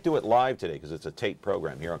you can't do it live today because it's a tape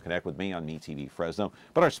program here on Connect With Me on MeTV Fresno.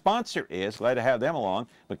 But our sponsor is, glad to have them along,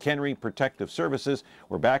 McHenry Protective Services.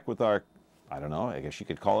 We're back with our, I don't know, I guess you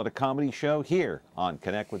could call it a comedy show here on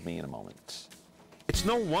Connect With Me in a moment. It's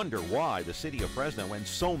no wonder why the city of Fresno and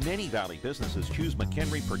so many Valley businesses choose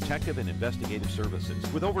McHenry Protective and Investigative Services.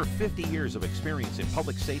 With over 50 years of experience in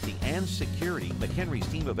public safety and security, McHenry's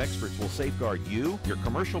team of experts will safeguard you, your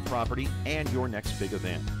commercial property, and your next big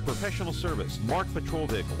event. Professional service, marked patrol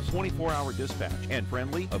vehicles, 24-hour dispatch, and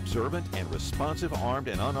friendly, observant, and responsive armed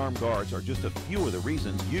and unarmed guards are just a few of the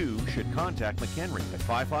reasons you should contact McHenry at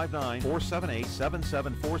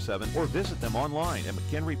 559-478-7747 or visit them online at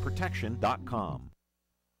mchenryprotection.com.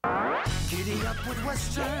 Giddy up with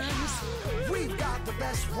westerns, we've got the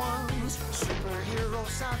best ones. Superhero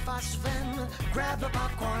sci-fi spin, grab the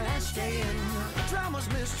popcorn and stay in. Dramas,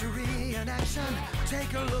 mystery, and action,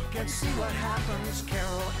 take a look and see what happens.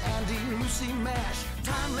 Carol, Andy, Lucy, MASH,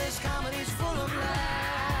 timeless comedies full of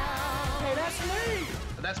laughs. Hey, that's me!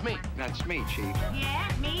 That's me. That's me, Chief. Yeah,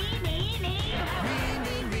 me. Me,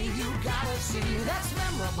 you gotta see. That's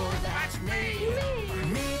memorable, that's me.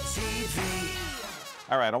 Me TV.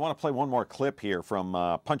 All right, I want to play one more clip here from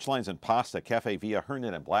Punchlines and Pasta, Cafe Via,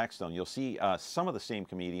 Herndon and Blackstone. You'll see some of the same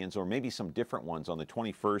comedians, or maybe some different ones, on the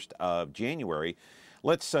 21st of January.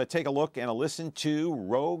 Let's take a look and a listen to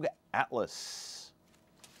Rogue Atlas.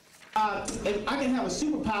 If I can have a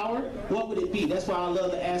superpower, what would it be? That's why I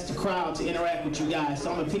love to ask the crowd to interact with you guys.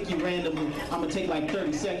 So I'm going to pick you randomly. I'm going to take like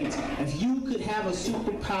 30 seconds. If you could have a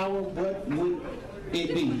superpower, what would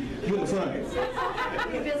it be? You in the front.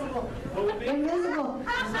 Invisible. Invisible.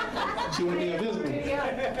 She want to be invisible.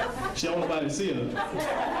 She don't want nobody to see her.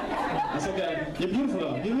 That's okay. You're beautiful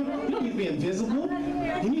though. You don't need to be invisible.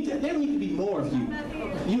 There need to be more of you.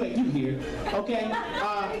 You here. Okay.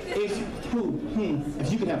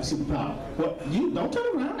 If you could have a superpower, what? You don't turn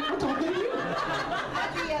around. I'm talking to you.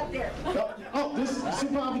 I'll be up there. Oh, this is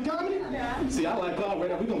superpower be comedy? Yeah. See, I like Claude right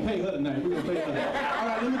now. We're gonna pay her tonight. We're gonna pay her. All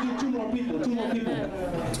right, let me do two more people.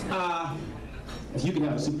 If you could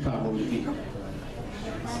have a superpower, what would it be?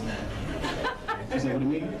 Is that what it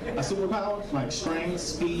means? A superpower? Like strength,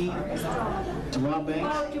 speed, to rob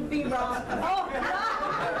banks? Oh, to be robbed. Oh,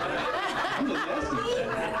 I'm just asking.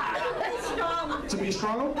 strong. To be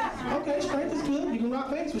strong? Okay, strength is good. You can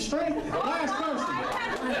rob banks with strength. Last person.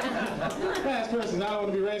 I don't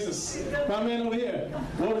want to be racist. My man over here,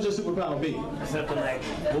 what would your superpower be? Something like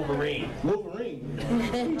Wolverine. Wolverine?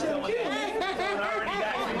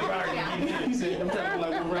 He said, I'm trying to be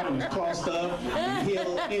like Wolverine. crawl stuff and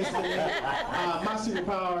heal instantly. My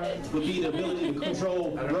superpower would be the ability to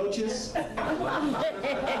control roaches. Because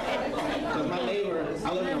my neighbor,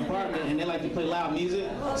 I live in an apartment, and they like to play loud music.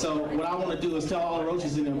 So what I want to do is tell all the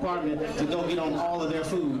roaches in the apartment to go get on all of their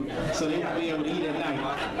food, so they won't be able to eat at night.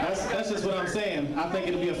 That's just what I'm saying. I think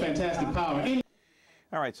it'll be a fantastic power.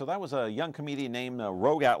 All right, so that was a young comedian named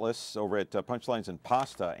Rogue Atlas over at Punchlines and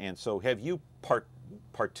Pasta. And so have you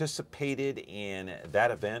participated in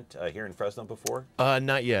that event here in Fresno before?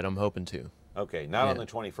 Not yet. I'm hoping to. Okay, not on the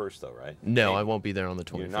 21st though, right? No, Maybe. I won't be there on the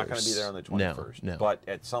 21st. You're not going to be there on the 21st. No. But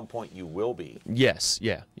at some point you will be. Yes,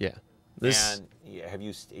 yeah. And have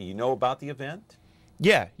you know about the event?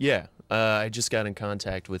 Yeah. I just got in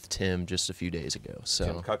contact with Tim just a few days ago. So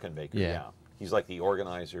Tim Kuckenbaker, yeah. He's like the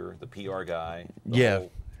organizer, the PR guy. Yeah.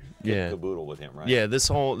 Caboodle with him, right? Yeah,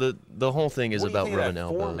 the whole thing is about rubbing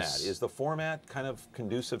elbows. Format? Is the format kind of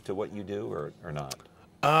conducive to what you do or not?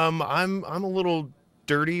 I'm a little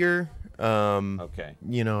dirtier. Okay.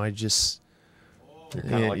 You know, I just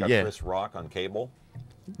kind of like a Chris Rock on cable.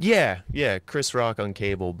 Yeah, Chris Rock on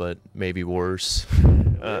cable, but maybe worse.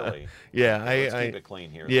 Really? Yeah, Let's keep it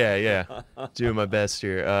clean here. Yeah. Doing my best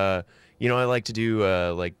here. You know, I like to do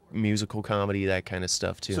like musical comedy, that kind of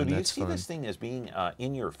stuff too. So do you that's see fun. this thing as being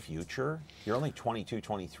in your future? You're only 22,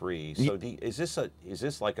 23. So is this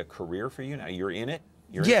like a career for you now? You're in it?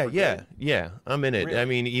 Yeah. I'm in it. Really? I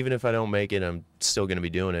mean, even if I don't make it, I'm still going to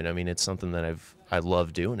be doing it. I mean, it's something that I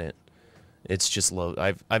love doing it. It's just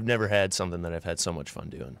I've never had something that I've had so much fun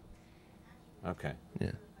doing. Okay.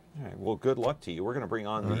 Yeah. All right. Well, good luck to you. We're going to bring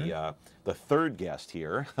on the third guest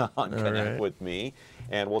here on Connect with Me,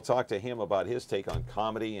 and we'll talk to him about his take on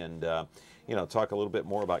comedy and talk a little bit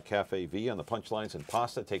more about Cafe V on the Punchlines and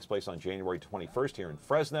Pasta. It takes place on January 21st here in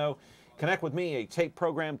Fresno. Connect with Me, a tape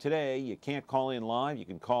program today. You can't call in live. You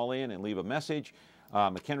can call in and leave a message.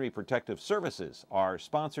 McHenry Protective Services are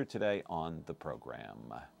sponsored today on the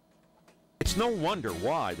program. It's no wonder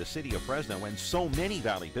why the city of Fresno and so many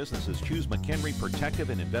Valley businesses choose McHenry Protective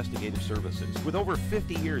and Investigative Services. With over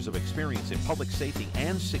 50 years of experience in public safety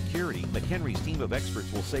and security, McHenry's team of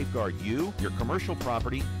experts will safeguard you, your commercial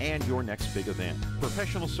property, and your next big event.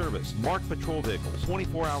 Professional service, marked patrol vehicles,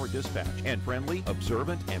 24-hour dispatch, and friendly,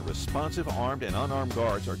 observant, and responsive armed and unarmed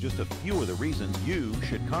guards are just a few of the reasons you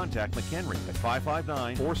should contact McHenry at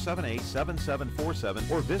 559-478-7747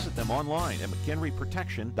 or visit them online at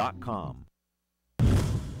mchenryprotection.com.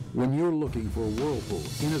 When you're looking for Whirlpool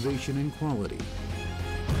innovation and quality,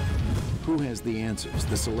 who has the answers,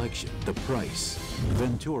 the selection, the price?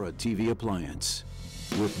 Ventura TV Appliance.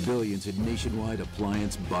 With billions in nationwide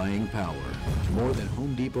appliance buying power, more than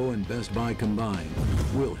Home Depot and Best Buy combined,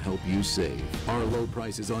 will help you save. Our low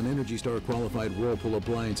prices on Energy Star qualified Whirlpool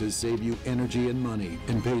appliances save you energy and money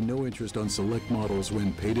and pay no interest on select models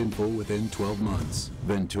when paid in full within 12 months.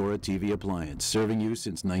 Ventura TV Appliance, serving you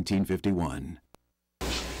since 1951.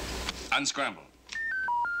 Unscramble.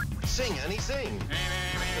 Sing, honey, sing.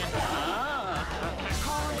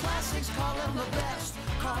 Call them classics, call them the best.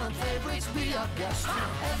 Call them favorites, be a guest.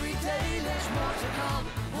 Every day there's more to come.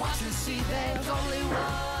 Watch and see, there's only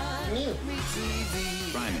one. Me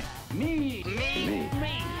TV. Try me. Me.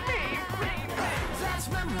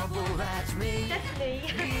 That's memorable, that's me. That's me.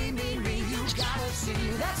 Me, you gotta see.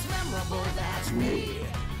 That's memorable, that's me.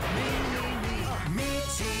 Me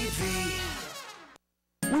TV.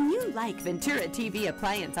 When you like Ventura TV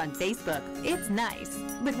Appliance on Facebook, it's nice.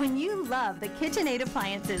 But when you love the KitchenAid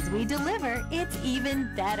appliances we deliver, it's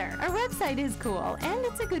even better. Our website is cool, and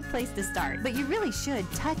it's a good place to start, but you really should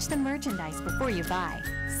touch the merchandise before you buy.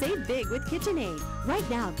 Save big with KitchenAid. Right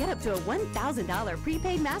now, get up to a $1,000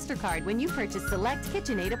 prepaid MasterCard when you purchase select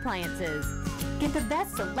KitchenAid appliances. Get the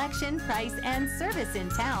best selection, price, and service in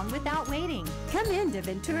town without waiting. Come in to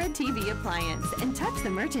Ventura TV Appliance and touch the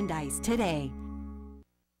merchandise today.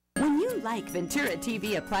 When you like Ventura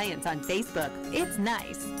TV Appliance on Facebook, it's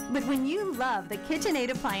nice. But when you love the KitchenAid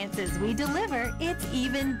appliances we deliver, it's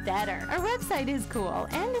even better. Our website is cool,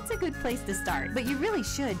 and it's a good place to start, but you really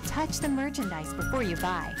should touch the merchandise before you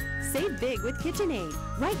buy. Save big with KitchenAid.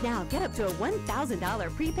 Right now, get up to a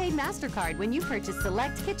 $1,000 prepaid MasterCard when you purchase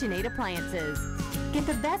select KitchenAid appliances. Get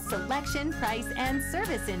the best selection, price, and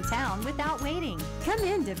service in town without waiting. Come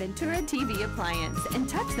in to Ventura TV Appliance and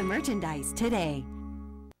touch the merchandise today.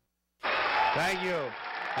 Thank you.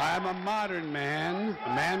 I'm a modern man, a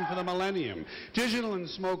man for the millennium, digital and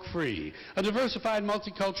smoke-free, a diversified,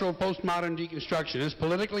 multicultural, postmodern deconstructionist,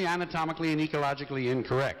 politically, anatomically, and ecologically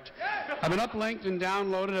incorrect. I've been uplinked and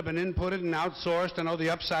downloaded, I've been inputted and outsourced. I know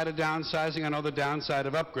the upside of downsizing, I know the downside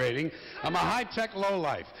of upgrading. I'm a high-tech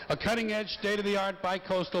lowlife, a cutting-edge, state-of-the-art,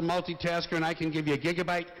 bi-coastal multitasker, and I can give you a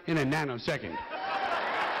gigabyte in a nanosecond.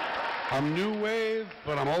 I'm new wave,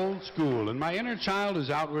 but I'm old school, and my inner child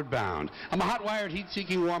is outward bound. I'm a hot-wired,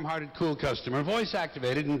 heat-seeking, warm-hearted, cool customer,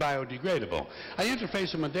 voice-activated and biodegradable. I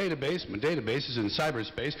interface with my database is in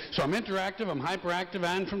cyberspace, so I'm interactive, I'm hyperactive,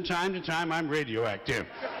 and from time to time I'm radioactive.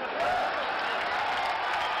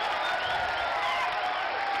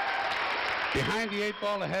 Behind the 8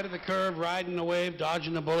 ball, ahead of the curve, riding the wave,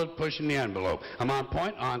 dodging the bullet, pushing the envelope. I'm on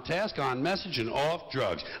point, on task, on message, and off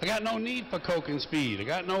drugs. I got no need for coke and speed. I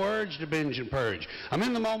got no urge to binge and purge. I'm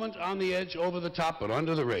in the moment, on the edge, over the top, but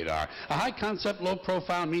under the radar. A high-concept,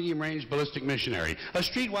 low-profile, medium-range ballistic missionary. A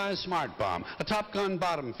streetwise smart bomb. A Top Gun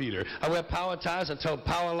bottom feeder. I wear power ties, I tell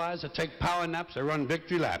power lies, I take power naps, I run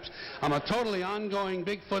victory laps. I'm a totally ongoing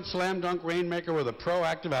Bigfoot slam dunk rainmaker with a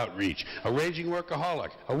proactive outreach. A raging workaholic.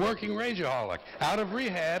 A working rageaholic. Out of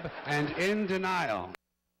rehab and in denial.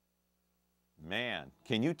 Man,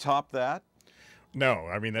 can you top that? No,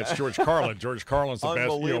 I mean, that's George Carlin. George Carlin's the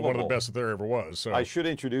best, one of the best that there ever was. So. I should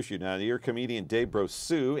introduce you now. You're comedian Dave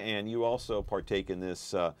Brosu, and you also partake in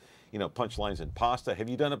this, Punchlines and Pasta. Have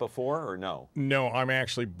you done it before or no? No, I'm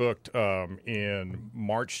actually booked in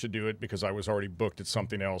March to do it because I was already booked at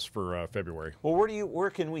something else for February. Well, where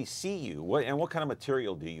can we see you? What kind of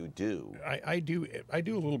material do you do? I do a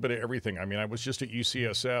little bit of everything. I mean, I was just at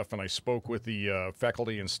UCSF and I spoke with the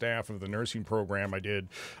faculty and staff of the nursing program. I did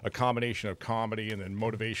a combination of comedy and then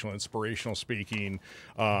motivational, inspirational speaking.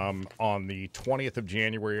 On the 20th of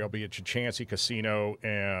January, I'll be at Chachansey Casino,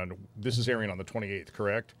 and this is airing on the 28th,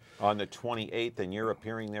 correct? On the 28th, and you're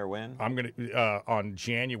appearing there when? I'm going to on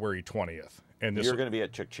January 20th. And you're going to be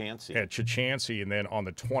at Chachansey. At Chachansey, and then on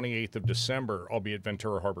the 28th of December, I'll be at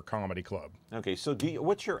Ventura Harbor Comedy Club. Okay, so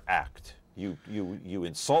what's your act? You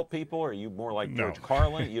insult people, or are you more like George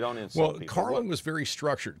Carlin? You don't insult people. Well, Carlin was very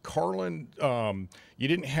structured. Carlin, you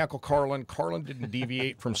didn't heckle Carlin. Carlin didn't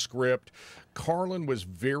deviate from script. Carlin was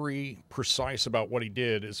very precise about what he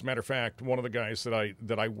did. As a matter of fact, one of the guys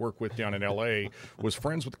that I work with down in L.A. was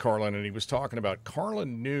friends with Carlin, and he was talking about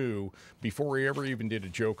Carlin knew before he ever even did a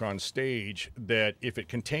joke on stage that if it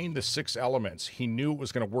contained the 6 elements, he knew it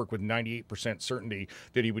was going to work with 98% certainty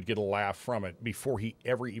that he would get a laugh from it before he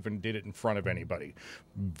ever even did it in front of anybody.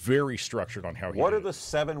 Very structured on how he What did are the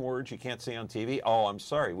 7 words you can't say on TV? Oh, I'm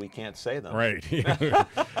sorry, we can't say them. Right.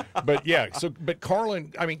 But yeah, but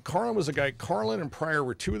Carlin, I mean, Carlin was a guy. Carlin and Pryor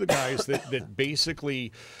were two of the guys that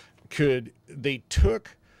basically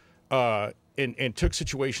took and took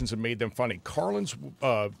situations and made them funny. Carlin's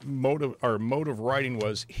mode of writing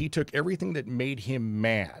was he took everything that made him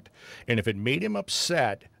mad, and if it made him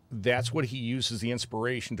upset, that's what he used as the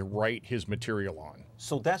inspiration to write his material on.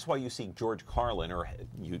 So that's why you see George Carlin,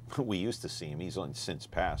 we used to see him, he's since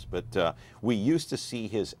passed, but we used to see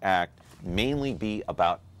his act mainly be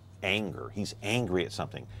about anger. He's angry at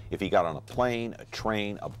something. If he got on a plane, a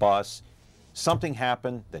train, a bus, something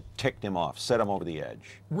happened that ticked him off, set him over the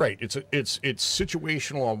edge. Right. It's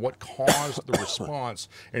situational on what caused the response,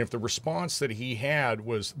 and if the response that he had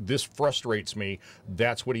was "this frustrates me,"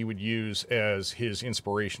 that's what he would use as his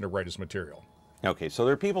inspiration to write his material. Okay, so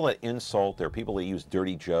there are people that insult, there are people that use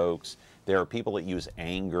dirty jokes, there are people that use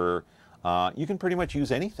anger. You can pretty much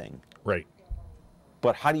use anything. Right.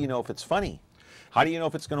 But how do you know if it's funny? How do you know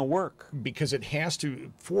if it's going to work? Because it has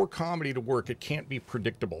to, for comedy to work, it can't be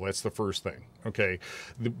predictable. That's the first thing, okay?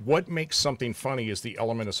 What makes something funny is the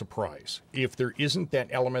element of surprise. If there isn't that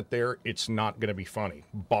element there, it's not going to be funny.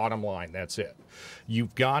 Bottom line, that's it.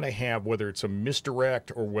 You've got to have, whether it's a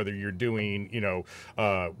misdirect or whether you're doing,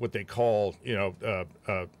 what they call,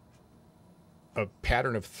 a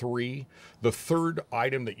pattern of 3. The third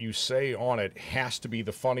item that you say on it has to be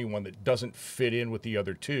the funny one that doesn't fit in with the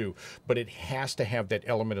other 2, but it has to have that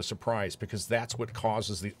element of surprise because that's what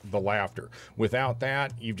causes the laughter. Without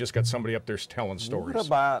that, you've just got somebody up there telling stories. What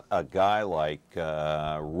about a guy like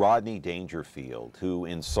Rodney Dangerfield who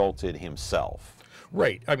insulted himself?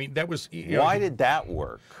 Right. I mean, that was... Why did that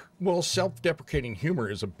work? Well, self-deprecating humor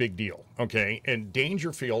is a big deal, okay? And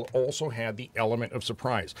Dangerfield also had the element of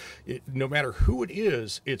surprise. No matter who it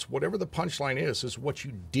is, it's whatever the punchline is what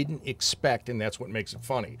you didn't expect, and that's what makes it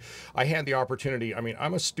funny. I had the opportunity, I mean,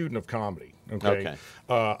 I'm a student of comedy, okay?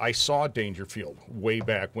 I saw Dangerfield way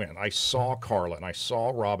back when. I saw Carlin. I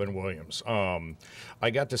saw Robin Williams.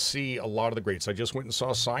 I got to see a lot of the greats. I just went and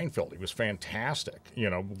saw Seinfeld. He was fantastic,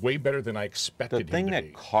 way better than I expected him to be. The thing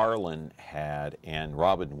that Carlin had and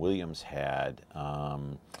Robin Williams had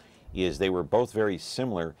is they were both very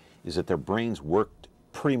similar, is that their brains worked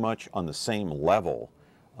pretty much on the same level,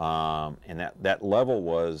 and that level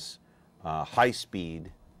was high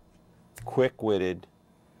speed, quick-witted,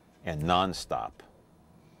 and nonstop.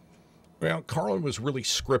 Well, Carlin was really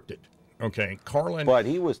scripted. Okay, Carlin. But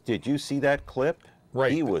he was. Did you see that clip?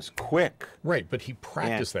 Right. He was quick. Right, but he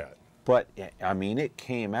practiced that. But I mean, it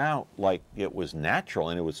came out like it was natural,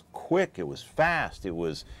 and it was quick. It was fast. It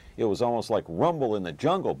was almost like Rumble in the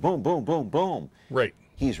Jungle. Boom, boom, boom, boom. Right.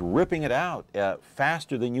 He's ripping it out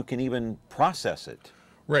faster than you can even process it.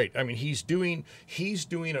 Right. I mean, he's doing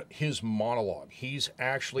his monologue. He's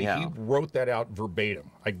actually he wrote that out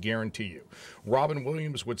verbatim. I guarantee you. Robin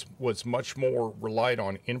Williams was much more relied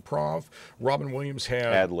on improv. Robin Williams had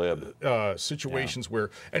ad lib situations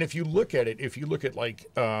where, and if you look at like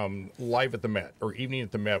Live at the Met or Evening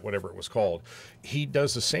at the Met, whatever it was called, he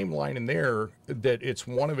does the same line in there that it's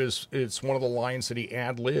one of the lines that he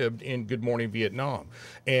ad libbed in Good Morning Vietnam.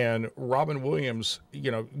 And Robin Williams,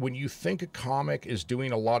 you know, when you think a comic is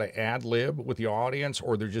doing a lot of ad lib with the audience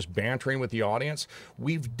or they're just bantering with the audience,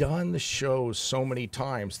 we've done the shows so many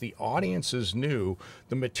times. The audience is new,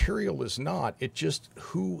 the material is not. It's just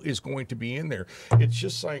who is going to be in there. It's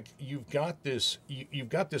just like you've got this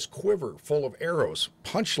quiver full of arrows,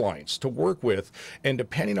 punchlines to work with, and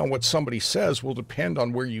depending on what somebody says will depend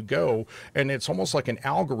on where you go. And it's almost like an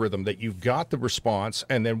algorithm that you've got the response,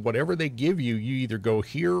 and then whatever they give you, you either go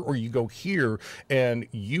here or you go here, and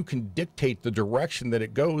you can dictate the direction that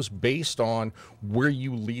it goes based on where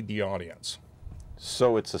you lead the audience.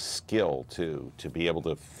 So it's a skill to be able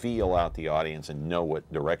to feel out the audience and know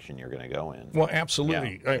what direction you're going to go in. Well,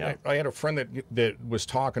 absolutely. Yeah, I had a friend that was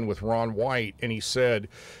talking with Ron White, and he said,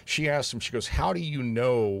 she asked him, she goes, how do you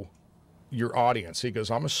know your audience? He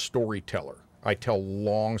goes, I'm a storyteller. I tell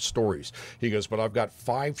long stories. He goes, but I've got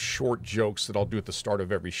 5 short jokes that I'll do at the start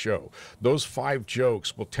of every show. Those 5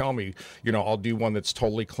 jokes will tell me, you know, I'll do one that's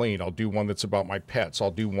totally clean. I'll do one that's about my pets.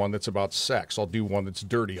 I'll do one that's about sex. I'll do one that's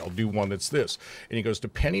dirty. I'll do one that's this. And he goes,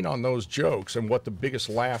 depending on those jokes and what the biggest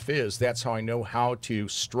laugh is, that's how I know how to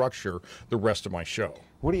structure the rest of my show.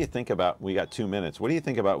 What do you think about, we got 2 minutes, what do you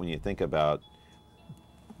think about when you think about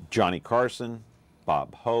Johnny Carson,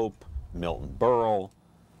 Bob Hope, Milton Berle?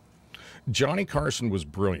 Johnny Carson was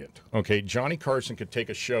brilliant. Okay, Johnny Carson could take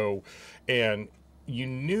a show, and you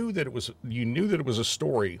knew that it was a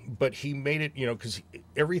story, but he made it, you know, because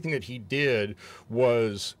everything that he did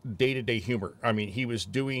was day-to-day humor. I mean, he was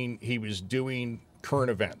doing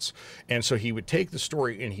current events, and so he would take the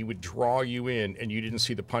story and he would draw you in, and you didn't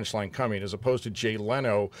see the punchline coming, as opposed to Jay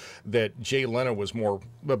Leno. That Jay Leno was more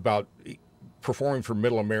about performing for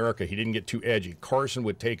middle America. He didn't get too edgy. Carson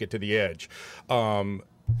would take it to the edge.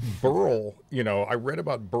 Burl, you know, I read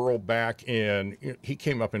about Burl back in, he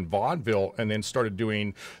came up in vaudeville and then started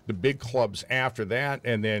doing the big clubs after that,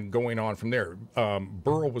 and then going on from there.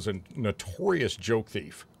 Burl was a notorious joke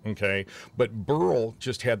thief. Okay, but Burl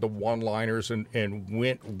just had the one-liners and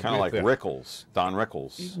went kind of like them. Rickles, Don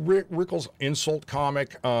Rickles. Rickles, insult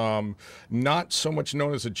comic, not so much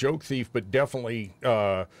known as a joke thief, but definitely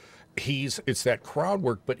it's that crowd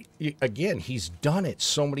work. But again, he's done it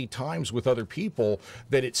so many times with other people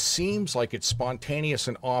that it seems like it's spontaneous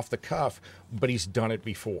and off the cuff, but he's done it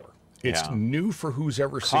before. It's new for who's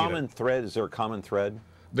ever seen it. Common thread, is there a common thread?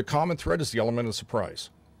 The common thread is the element of surprise.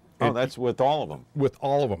 Oh, that's with all of them? With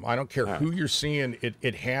all of them. I don't care who you're seeing,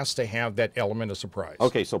 it has to have that element of surprise.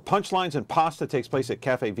 Okay, so Punchlines and Pasta takes place at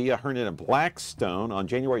Cafe Villa Herndon and Blackstone on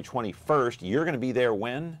January 21st. You're going to be there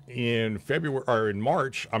when? In February, or in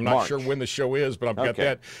March. I'm not sure when the show is, but I've got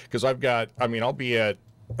that, because I'll be at,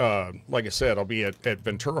 like I said, I'll be at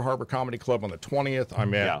Ventura Harbor Comedy Club on the 20th.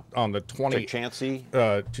 I'm at on the 20th.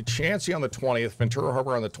 To Chancey on the 20th, Ventura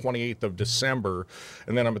Harbor on the 28th of December,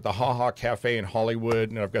 and then I'm at the Ha Ha Cafe in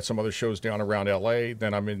Hollywood, and I've got some other shows down around LA.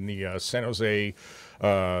 Then I'm in the San Jose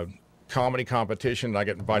comedy competition, and I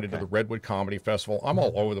get invited to the Redwood Comedy Festival. I'm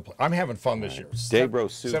all over the place. I'm having fun this year. Dave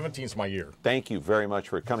Rosu, 17's my year. Thank you very much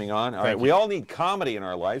for coming on. All right, we all need comedy in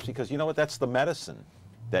our lives, because you know what? That's the medicine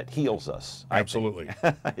that heals us. Absolutely.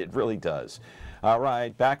 It really does. All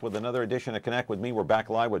right, back with another edition of Connect with Me. We're back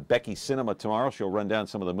live with Becky Cinema tomorrow. She'll run down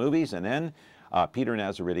some of the movies, and then Peter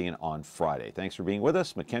Nazaridian on Friday. Thanks for being with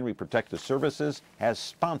us. McHenry Protective Services has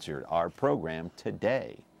sponsored our program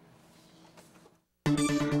today.